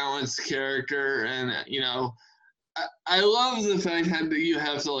unbalanced character, and I love the fact that you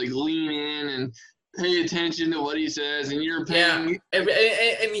have to like lean in and pay attention to what he says, and you're paying. Yeah,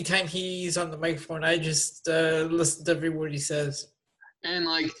 anytime he's on the microphone, I just listen to every word he says. And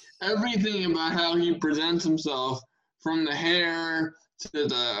like everything about how he presents himself, from the hair to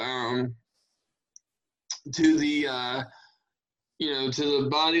the to the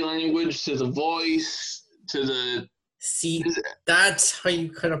body language, to the voice, to the. See, that's how you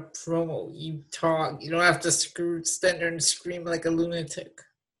cut a promo. You talk. You don't have to stand there and scream like a lunatic.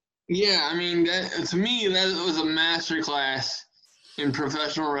 Yeah, I mean, to me, that was a masterclass in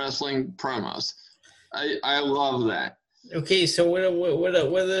professional wrestling promos. I love that. Okay, so what are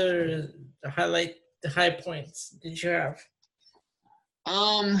the high points did you have?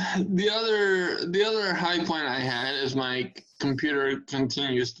 The other high point I had is my computer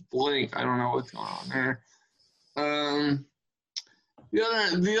continues to blink. I don't know what's going on there.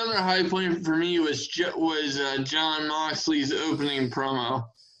 The other high point for me was John Moxley's opening promo.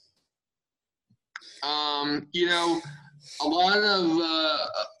 You know, a lot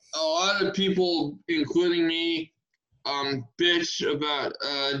of people, including me, bitch about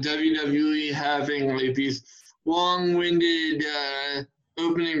WWE having like these long-winded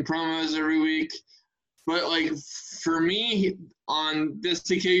opening promos every week, but like for me on this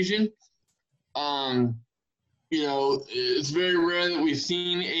occasion, you know, it's very rare that we've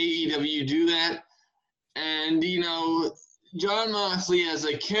seen AEW do that, and you know, John Moxley as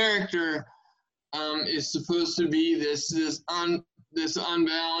a character is supposed to be this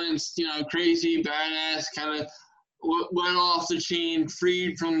unbalanced, you know, crazy badass kind of went off the chain,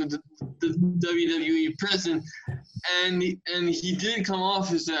 freed from the WWE prison, and he did come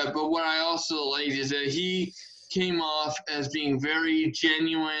off as that. But what I also liked is that he came off as being very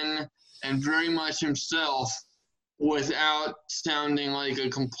genuine and very much himself, without sounding like a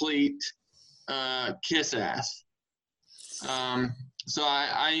complete kiss ass. So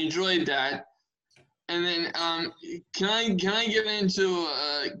I enjoyed that. And then can I get into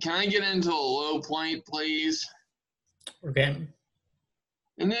a low point, please? Okay.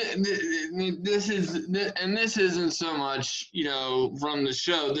 And this isn't so much, you know, from the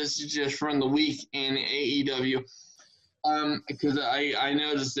show. This is just from the week in AEW. Because I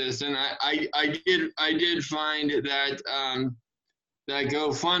noticed this, and I did find that that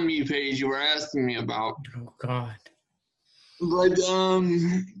GoFundMe page you were asking me about. Oh God. But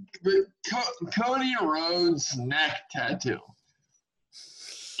Cody Rhodes' neck tattoo.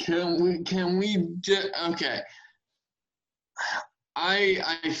 Can we just okay?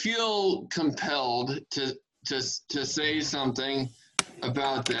 I feel compelled to say something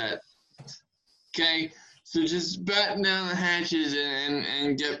about that. Okay, so just batten down the hatches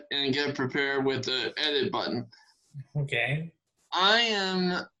and get prepared with the edit button. Okay. I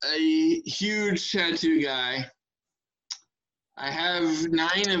am a huge tattoo guy. I have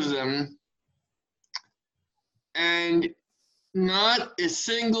 9 of them, and not a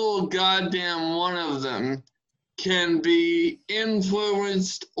single goddamn one of them can be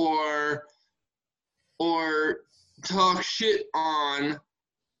influenced or talk shit on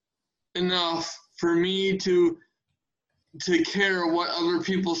enough for me to care what other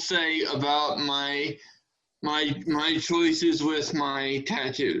people say about my choices with my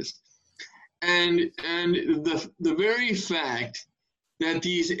tattoos. And the very fact that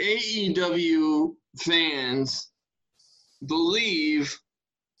these AEW fans believe,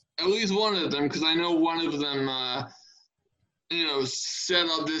 at least one of them, because I know one of them, you know, set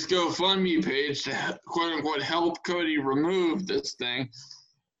up this GoFundMe page to quote unquote help Cody remove this thing.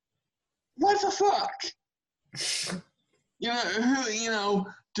 What the fuck? You know,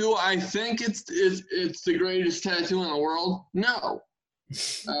 do I think it's the greatest tattoo in the world? No.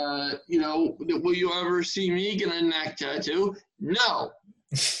 You know, will you ever see me get a neck tattoo? No.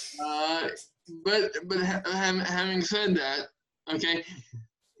 But having said that, okay,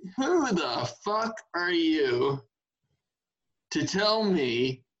 who the fuck are you to tell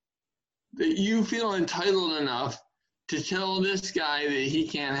me that you feel entitled enough to tell this guy that he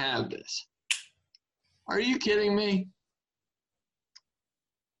can't have this? Are you kidding me?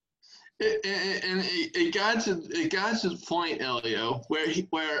 It got to the point, Elio,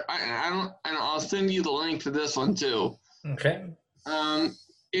 where I'll send you the link to this one too. Okay.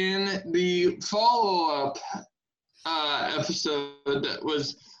 In the follow-up episode that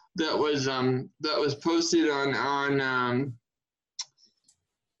was posted on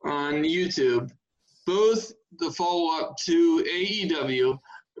YouTube, both the follow-up to AEW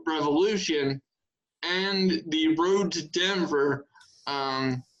Revolution and the Road to Denver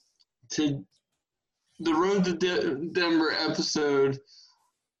to the Road to Denver episode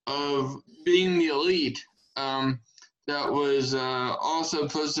of Being the Elite that was also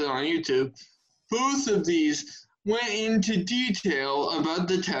posted on YouTube. Both of these went into detail about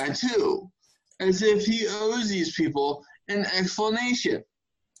the tattoo, as if he owes these people an explanation.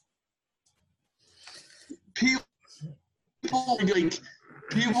 People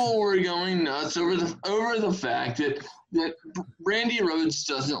were going nuts over the fact that Brandy Rhodes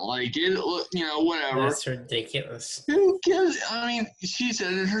doesn't like it, you know, whatever. That's ridiculous. Who gives? I mean, she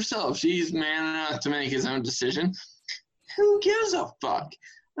said it herself. She's man enough to make his own decision. Who gives a fuck?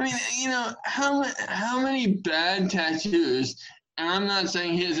 I mean, you know, how many bad tattoos? And I'm not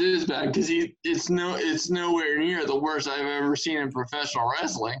saying his is bad because it's nowhere near the worst I've ever seen in professional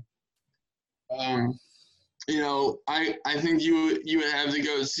wrestling. I think you would have to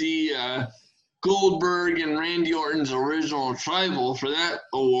go see Goldberg and Randy Orton's original Tribal for that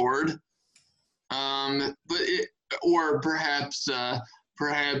award. Or perhaps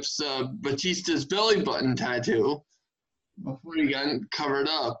Batista's belly button tattoo before he got covered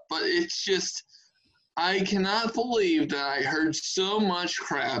up. But it's just, I cannot believe that I heard so much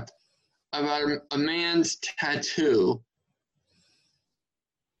crap about a man's tattoo.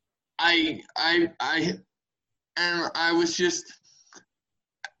 I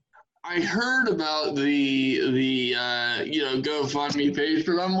heard about the GoFundMe page,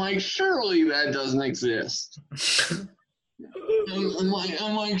 but I'm like, surely that doesn't exist. I'm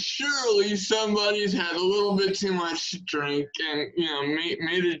like, surely somebody's had a little bit too much to drink and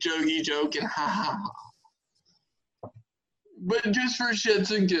made a jokey joke and ha ha ha. But just for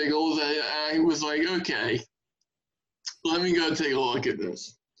shits and giggles, I was like, okay, let me go take a look at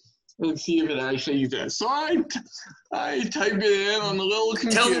this. Let's see if it actually does. So I type it in on the little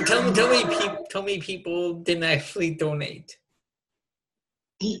computer. Tell me people didn't actually donate.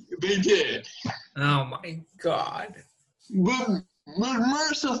 They did. Oh my God. But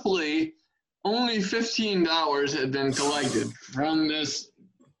mercifully, only $15 had been collected from this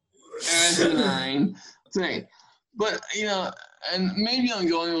asinine thing. But, and maybe I'm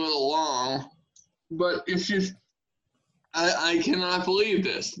going a little long, but it's just, I cannot believe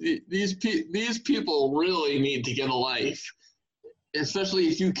this. These people really need to get a life, especially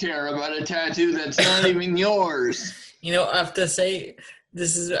if you care about a tattoo that's not even yours. I have to say,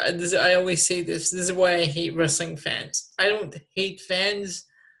 this is I always say this is why I hate wrestling fans. I don't hate fans.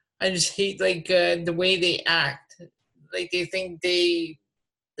 I just hate the way they act. Like they think that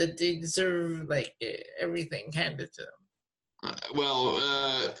they deserve everything handed to them.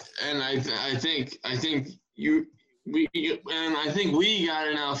 And I think we got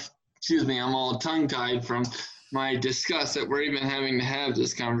enough. Excuse me, I'm all tongue-tied from my disgust that we're even having to have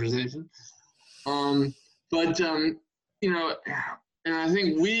this conversation. And I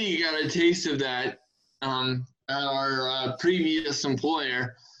think we got a taste of that at our previous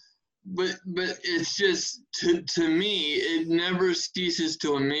employer. But it's just, to me, it never ceases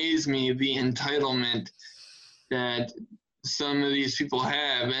to amaze me the entitlement that some of these people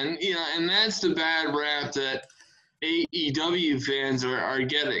have. And, and that's the bad rap that AEW fans are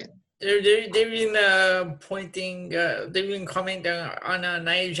getting. They've been they've been commenting on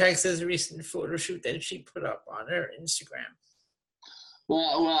Nia Jax's recent photo shoot that she put up on her Instagram.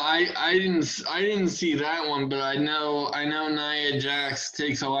 Well, I didn't see that one, but I know Nia Jax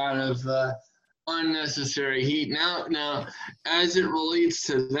takes a lot of unnecessary heat. Now, as it relates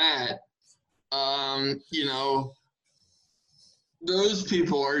to that, those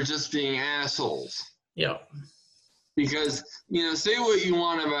people are just being assholes. Yeah. Because say what you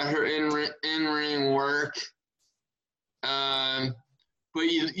want about her in-ring work, but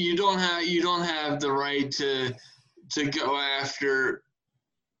you don't have the right to go after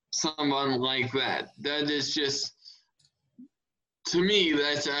someone like that. That is just, to me,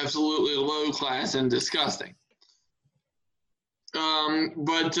 that's absolutely low class and disgusting.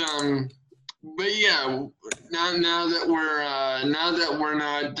 But yeah, now that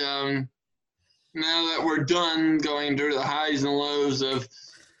we're done going through the highs and lows of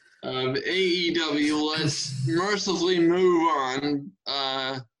AEW, let's mercifully move on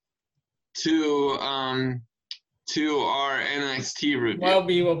to our NXT review. Well,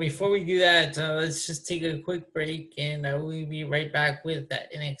 before we do that, let's just take a quick break, and we'll be right back with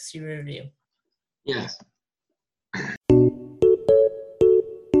that NXT review. Yes.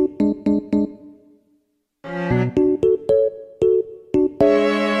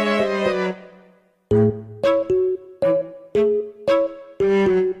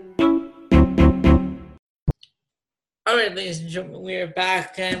 All right, ladies and gentlemen, we are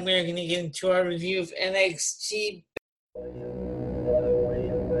back, and we're going to get into our review of NXT.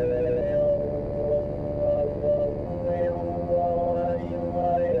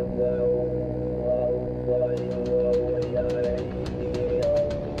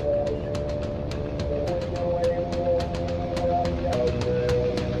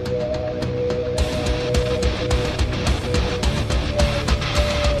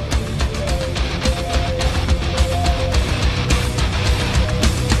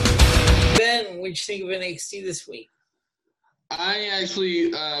 What did you think of NXT this week? I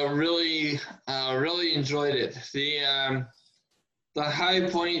actually really enjoyed it. The high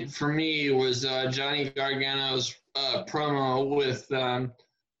point for me was Johnny Gargano's promo with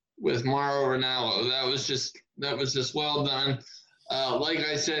Mauro Ranallo. That was just well done. Like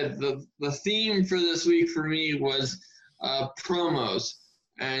I said, the theme for this week for me was promos,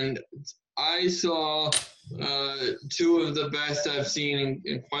 and I saw two of the best I've seen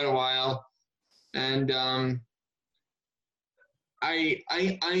in quite a while, and I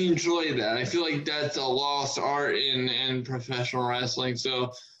enjoy that. I feel like that's a lost art in professional wrestling.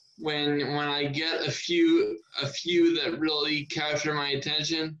 So when I get a few that really capture my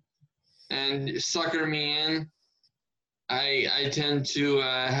attention and sucker me in, I tend to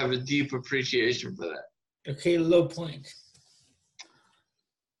have a deep appreciation for that. Okay, low point.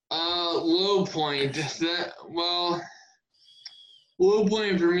 Low point. Low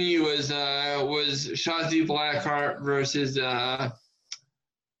point for me was Shotzi Blackheart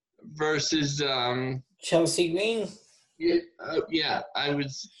versus Chelsea Green. Yeah, I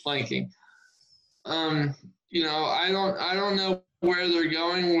was blanking. I don't know where they're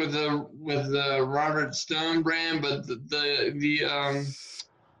going with the Robert Stone brand, but the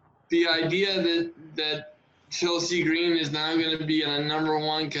idea that Chelsea Green is now going to be in a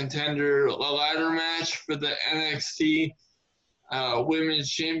 #1 contender ladder match for the NXT Women's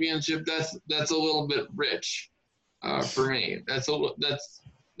Championship, that's a little bit rich for me. That's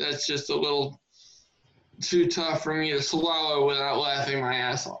just a little too tough for me to swallow without laughing my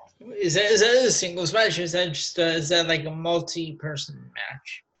ass off. Is that a singles match, or is that like a multi-person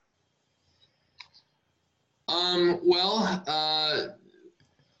match?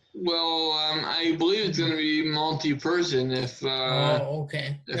 I believe it's going to be multi-person if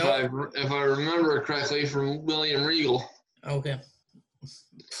okay. If I remember correctly from William Regal. Okay.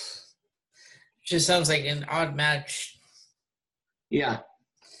 Just sounds like an odd match. Yeah.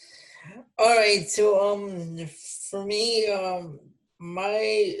 All right. So for me,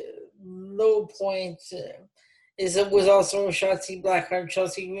 my low point was also Shotzi Blackheart,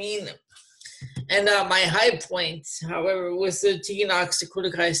 Chelsea Green. And my high point, however, was the Tegan Nox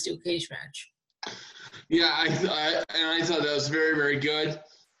Dakota Kai steel cage match. Yeah, I thought that was very, very good.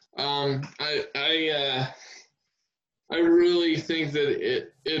 I really think that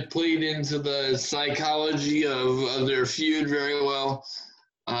it played into the psychology of their feud very well,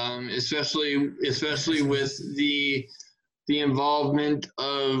 especially with the involvement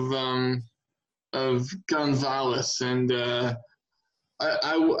of Gonzalez, and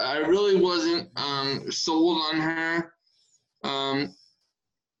I really wasn't sold on her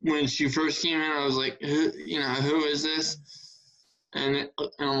when she first came in. I was like, who is this? And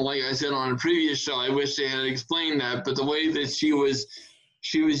like I said on a previous show, I wish they had explained that. But the way that she was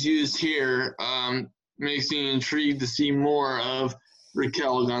used here makes me intrigued to see more of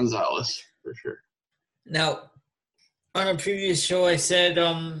Raquel Gonzalez for sure. Now, on a previous show, I said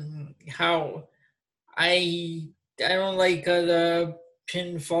how I don't like the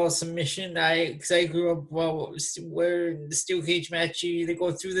pinfall submission. Because I grew up where in the steel cage match you either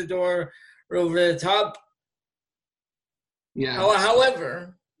go through the door or over the top. Yeah.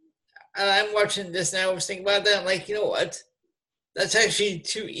 However, I'm watching this now. I was thinking about that. I'm like, you know what? That's actually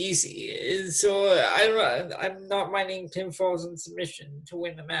too easy. So I'm not minding pinfalls and submission to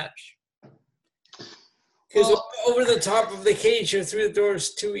win the match. Because over the top of the cage or through the door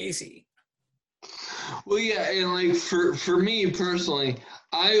is too easy. Well, yeah, and like for me personally,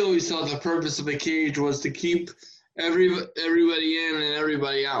 I always thought the purpose of a cage was to keep everybody in and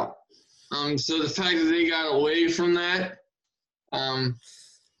everybody out. So the fact that they got away from that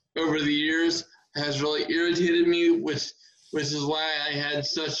over the years has really irritated me, which is why I had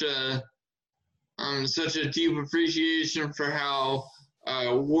such a deep appreciation for how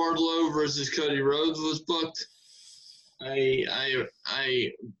Wardlow versus Cody Rhodes was booked. I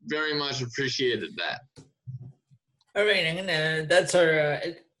very much appreciated that. All right, that's our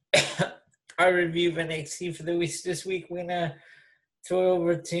our review of NXT for the week this week. We're gonna throw it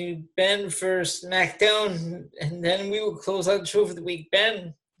over to Ben for SmackDown, and then we will close out the show for the week.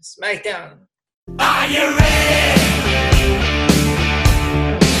 Ben, SmackDown. Are you ready?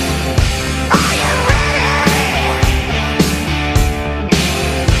 Are you ready?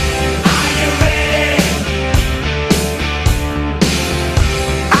 Are you ready?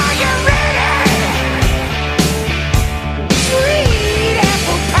 Are you ready? Sweet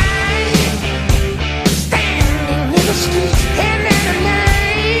apple pie, standing in the street, hand in the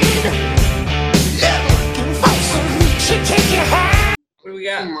night, looking for some reach to take you high. What do we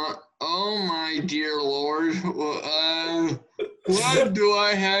got? Oh my dear Lord, what do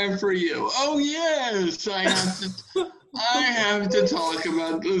I have for you? Oh yes, I have to talk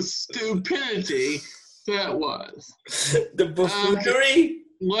about the stupidity that was. The buffoonery?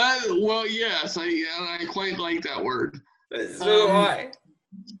 Well, yes, I quite like that word. So do I.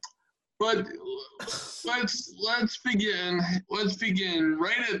 But let's begin. Let's begin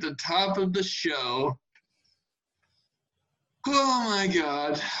right at the top of the show. Oh my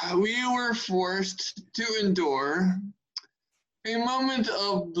God. We were forced to endure a moment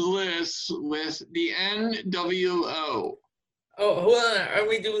of bliss with the NWO. Oh, hold on. Are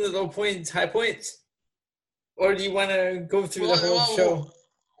we doing the low points, high points? Or do you want to go through the whole show?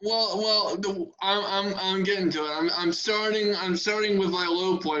 I'm getting to it. I'm starting with my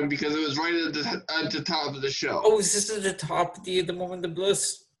low point because it was right at the top of the show. Oh, is this at the top of the moment of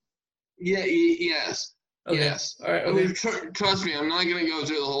bliss? Yeah. Yes. Okay. Yes. All right. I mean, Okay. trust me, I'm not gonna go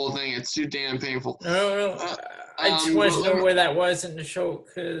through the whole thing. It's too damn painful. No. I just want to know where that was in the show,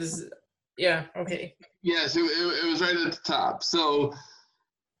 because yeah. Okay. Yes, it was right at the top. So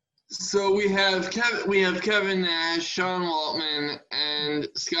we have Kevin Nash, Sean Waltman, and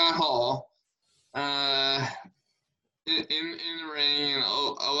Scott Hall in the ring, and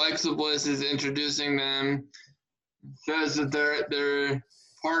Alexa Bliss is introducing them. Says that they're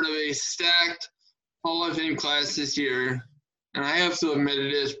part of a stacked Hall of Fame class this year, and I have to admit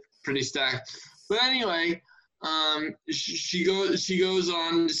it is pretty stacked. But anyway, she goes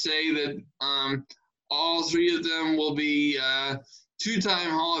on to say that all three of them will be two-time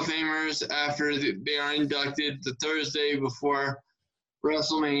Hall of Famers after they are inducted the Thursday before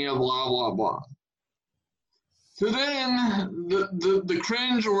WrestleMania. Blah blah blah. So then the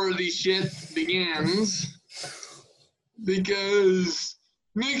cringe-worthy shit begins because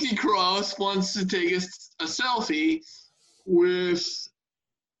Nikki Cross wants to take a selfie with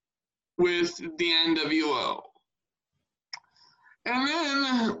the NWO. And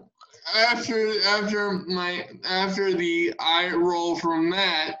then after the eye roll from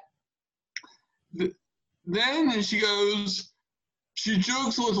that, then she jokes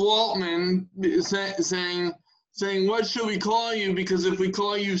with Waltman, saying, what should we call you? Because if we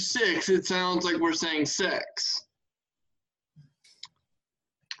call you Six, it sounds like we're saying sex.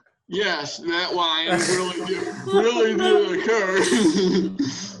 Yes, that line really did occur.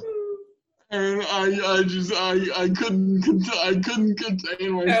 And I couldn't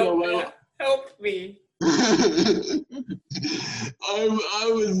contain myself. Help me. I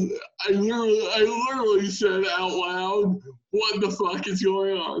literally said out loud, what the fuck is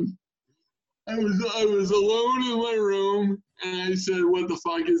going on? I was alone in my room and I said, what the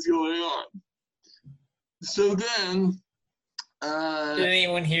fuck is going on? So then did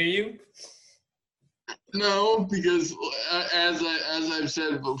anyone hear you? No, because as I've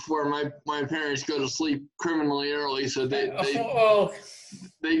said before, my parents go to sleep criminally early, so they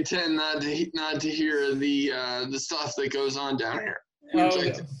tend not to hear the stuff that goes on down here, which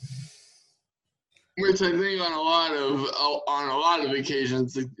I think on a lot of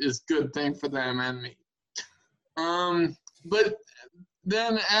occasions is a good thing for them and me. But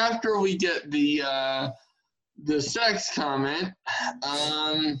then after we get the sex comment,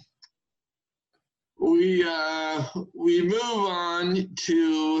 we move on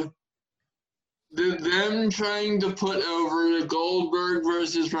to them trying to put over the Goldberg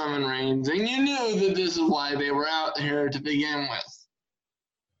versus Roman Reigns, and you knew that this is why they were out here to begin with.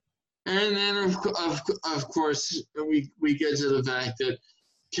 And then of course we get to the fact that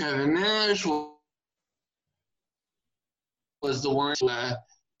Kevin Nash was the one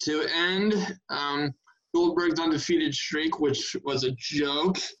to end Goldberg's undefeated streak, which was a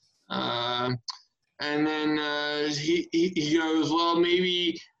joke. And then he goes, well,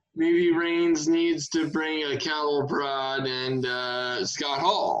 maybe Reigns needs to bring a cattle prod and Scott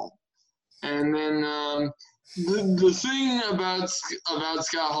Hall. And then the thing about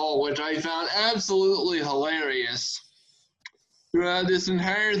Scott Hall, which I found absolutely hilarious throughout this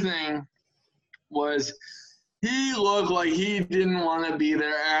entire thing, was he looked like he didn't want to be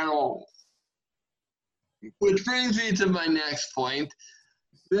there at all. Which brings me to my next point.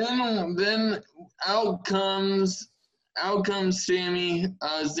 Then out comes Sami,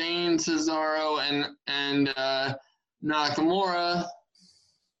 Zayn, Cesaro, and Nakamura,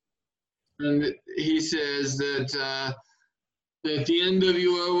 and he says that the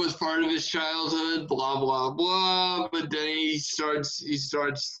NWO was part of his childhood, blah blah blah. But then he starts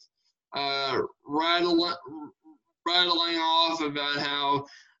rattling off about how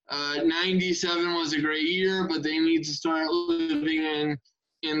 97 was a great year, but they need to start living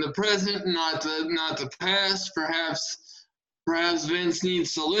in the present, not the past. Perhaps Vince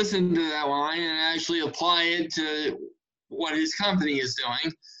needs to listen to that line and actually apply it to what his company is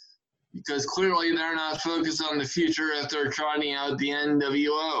doing, because clearly they're not focused on the future if they're trotting out the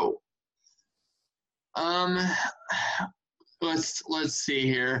NWO. Let's see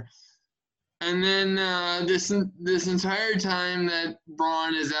here. And then this entire time that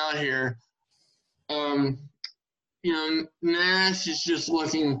Braun is out here, Nash is just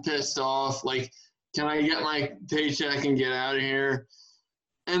looking pissed off. Like Can I get my paycheck and get out of here?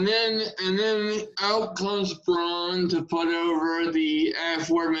 And then out comes Braun to put over the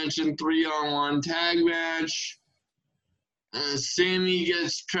aforementioned 3-on-1 tag match. Sammy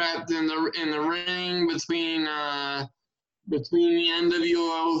gets trapped in the ring between the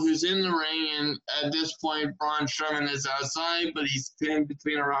NWO, who's in the ring, and at this point Braun Strowman is outside, but he's pinned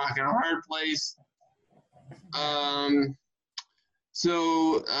between a rock and a hard place.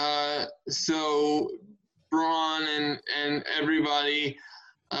 So Braun and everybody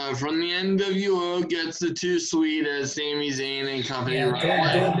from the NWO gets the too sweet as Sami Zayn and company.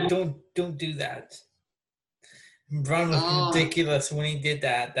 Yeah, don't do that. Braun was ridiculous when he did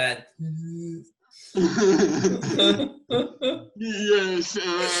that. Yes,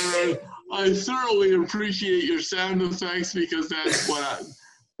 I thoroughly appreciate your sound effects because that's what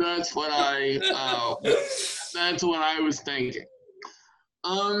I was thinking.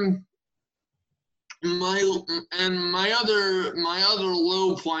 My other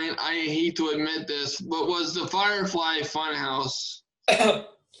low point, I hate to admit this, but was the Firefly Funhouse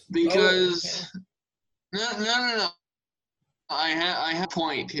because no, I have a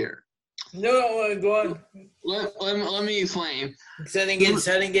point here. No, go on. Let me explain. Because I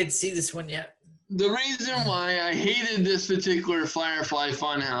didn't get to see this one yet. The reason why I hated this particular Firefly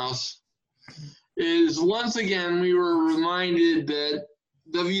Funhouse is, once again, we were reminded that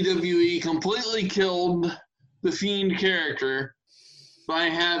WWE completely killed the Fiend character by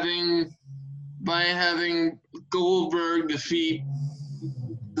having Goldberg defeat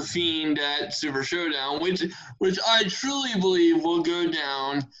the Fiend at Super Showdown, which I truly believe will go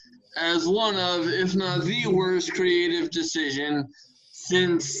down as one of, if not the worst creative decision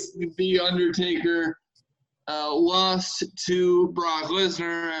since The Undertaker lost to Brock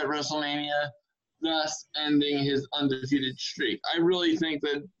Lesnar at WrestleMania, thus ending his undefeated streak. I really think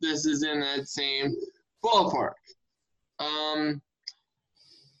that this is in that same ballpark.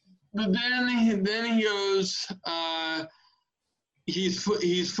 But then he goes, he's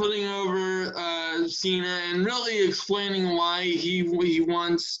putting over Cena and really explaining why he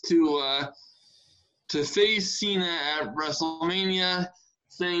wants to face Cena at WrestleMania,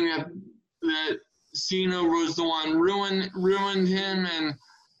 saying that Cena was the one ruined him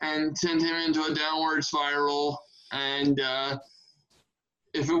and sent him into a downward spiral, and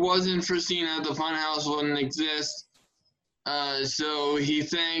if it wasn't for Cena, the Funhouse wouldn't exist. So he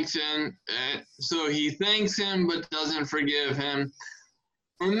thanks him, but doesn't forgive him.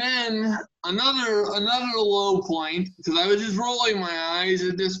 And then another low point, because I was just rolling my eyes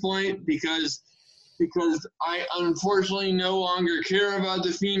at this point because I unfortunately no longer care about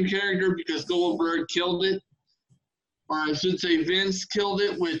the Fiend character because Goldberg killed it. Or I should say Vince killed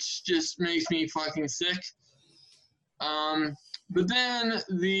it, which just makes me fucking sick. But then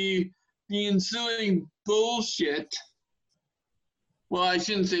the ensuing bullshit. Well, I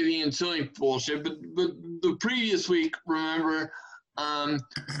shouldn't say the ensuing bullshit, but the previous week, remember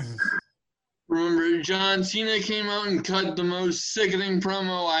John Cena came out and cut the most sickening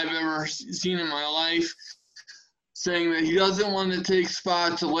promo I've ever seen in my life, saying that he doesn't want to take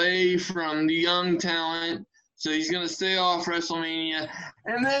spots away from the young talent. So he's gonna stay off WrestleMania,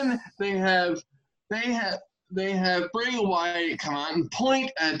 and then they have Bray Wyatt come out and point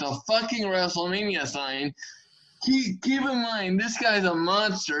at the fucking WrestleMania sign. Keep in mind, this guy's a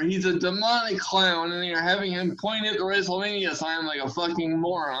monster. He's a demonic clown, and they're having him point at the WrestleMania sign like a fucking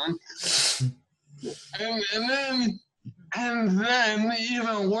moron. And then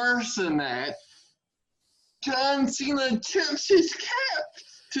even worse than that, John Cena tips his cap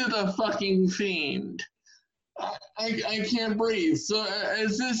to the fucking Fiend. I can't breathe. So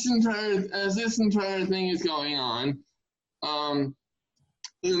as this entire thing is going on,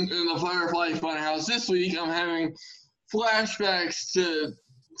 in the Firefly Funhouse this week, I'm having flashbacks to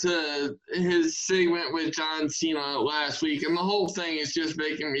his segment with John Cena last week, and the whole thing is just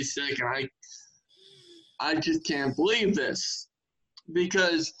making me sick, and I just can't believe this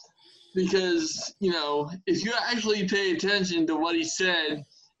because you know, if you actually pay attention to what he said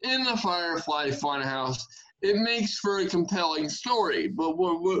in the Firefly Funhouse, it makes for a compelling story. But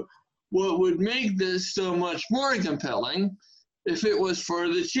what would make this so much more compelling if it was for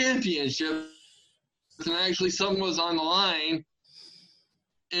the championship and actually something was on the line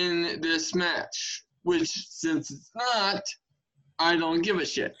in this match, which since it's not, I don't give a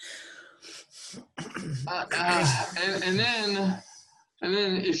shit. And then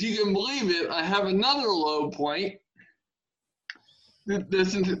if you can believe it, I have another low point.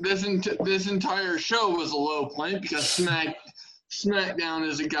 This entire show was a low point because SmackDown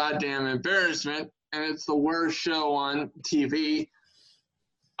is a goddamn embarrassment, and it's the worst show on TV.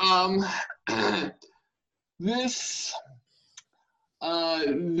 Um, this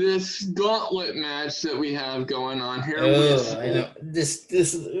this gauntlet match that we have going on here. Oh, I know. This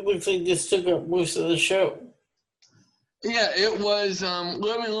it looks like this took up most of the show. Yeah, it was.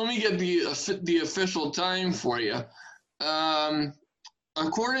 Let me get the official time for you.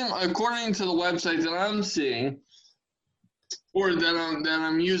 According to the website that I'm seeing, or that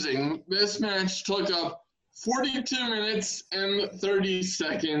I'm using, this match took up 42 minutes and 30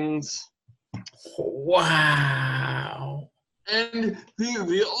 seconds. Wow. And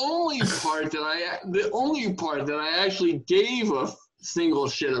the only part that I actually gave a single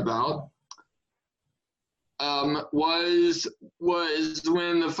shit about was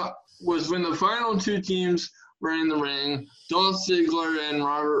when the final two teams were in the ring, Dolph Ziggler and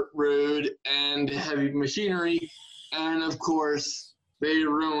Robert Roode and Heavy Machinery, and of course they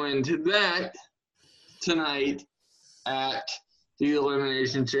ruined that tonight at the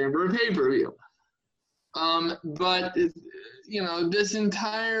Elimination Chamber pay-per-view. But you know, this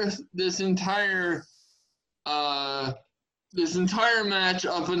entire match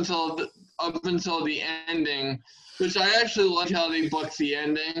up until the ending, which I actually like how they booked the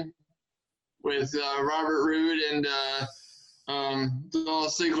ending with Robert Roode and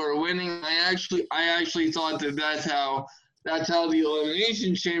Dolph Ziggler winning. I actually thought that's how the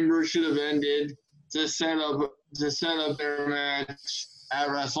Elimination Chamber should have ended to set up their match at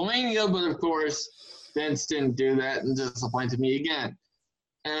WrestleMania, but of course Vince didn't do that and disappointed me again.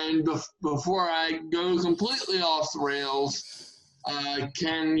 And before I go completely off the rails,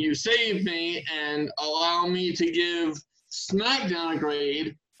 can you save me and allow me to give SmackDown a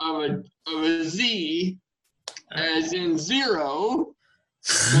grade of a Z, as in 0?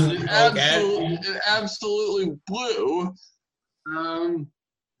 It absolutely blew.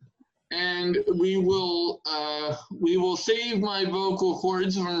 And we will save my vocal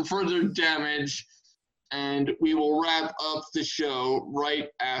cords from further damage, and we will wrap up the show right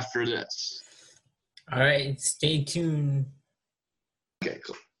after this. All right, stay tuned. Okay,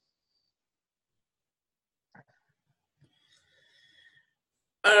 cool.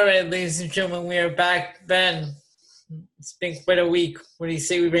 All right, ladies and gentlemen, we are back. Ben, it's been quite a week. What do you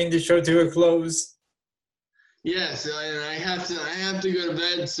say we bring the show to a close? Yes, and I have to go to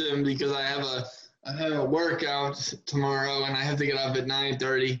bed soon because I have a workout tomorrow, and I have to get up at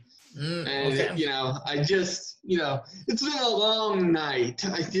 9:30. And okay. you know, it's been a long night.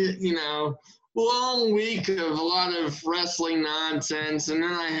 Long week of a lot of wrestling nonsense, and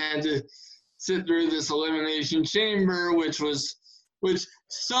then I had to sit through this Elimination Chamber, which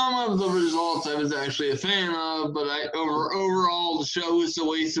some of the results I was actually a fan of, but overall the show was a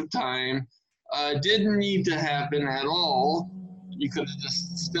waste of time. Didn't need to happen at all. You could have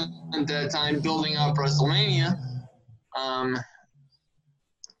just spent that time building up WrestleMania.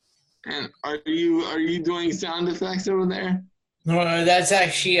 And are you doing sound effects over there? No, that's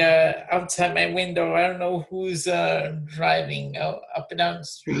actually outside my window. I don't know who's driving up and down the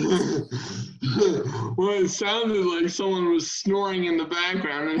street. Well, it sounded like someone was snoring in the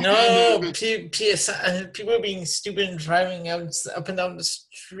background. No, people are being stupid and driving up and down the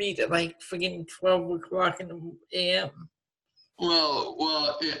street at like friggin' 12 o'clock in the a.m.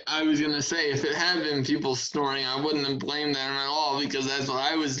 Well, I was going to say, if it had been people snoring, I wouldn't have blamed them at all, because that's what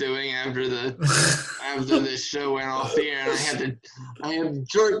I was doing after this show went off the air, and I had to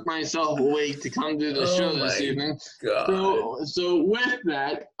jerk myself awake to come do the show this evening. God. So with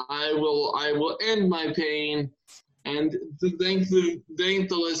that, I will end my pain and thank the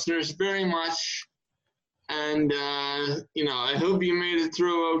listeners very much. And I hope you made it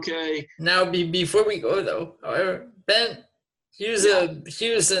through okay. Now, before we go though, Ben, here's an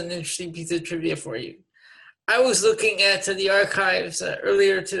interesting piece of trivia for you. I was looking at the archives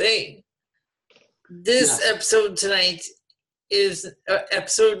earlier today. This episode tonight is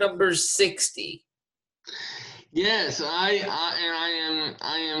episode number 60. Yes, I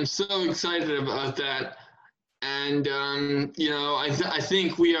am so excited about that, and I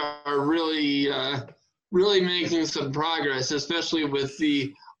think we are really making some progress, especially with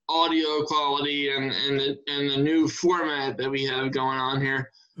the audio quality and the new format that we have going on here.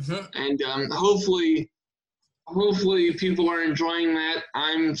 Mm-hmm. And hopefully people are enjoying that.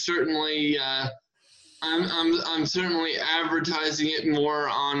 I'm certainly I'm certainly advertising it more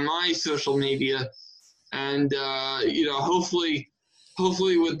on my social media, and hopefully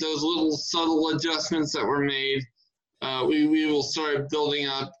with those little subtle adjustments that were made, we will start building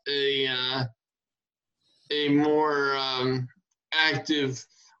up a more active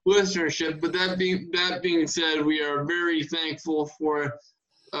listenership. But that being said, we are very thankful for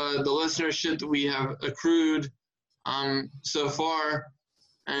the listenership that we have accrued so far,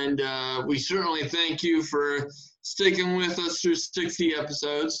 And we certainly thank you for sticking with us through 60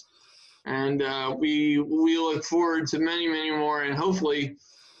 episodes. And we look forward to many, many more. And hopefully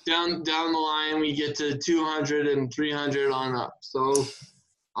down the line we get to 200 and 300 on up. So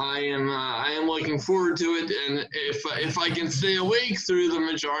I am looking forward to it. And if I can stay awake through the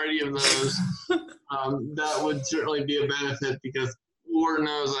majority of those, that would certainly be a benefit, because Lord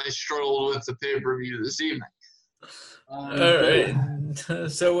knows I struggled with the pay-per-view this evening. All right.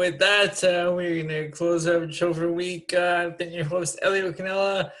 So with that, we're going to close out the show for the week. I've been your host, Elio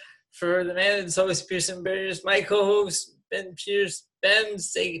Canella. For the man that's always Pearson Bears, my co-host, Ben Pierce. Ben,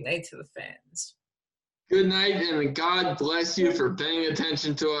 say goodnight to the fans. Good night, and God bless you for paying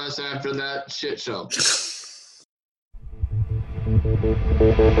attention to us after that shit show.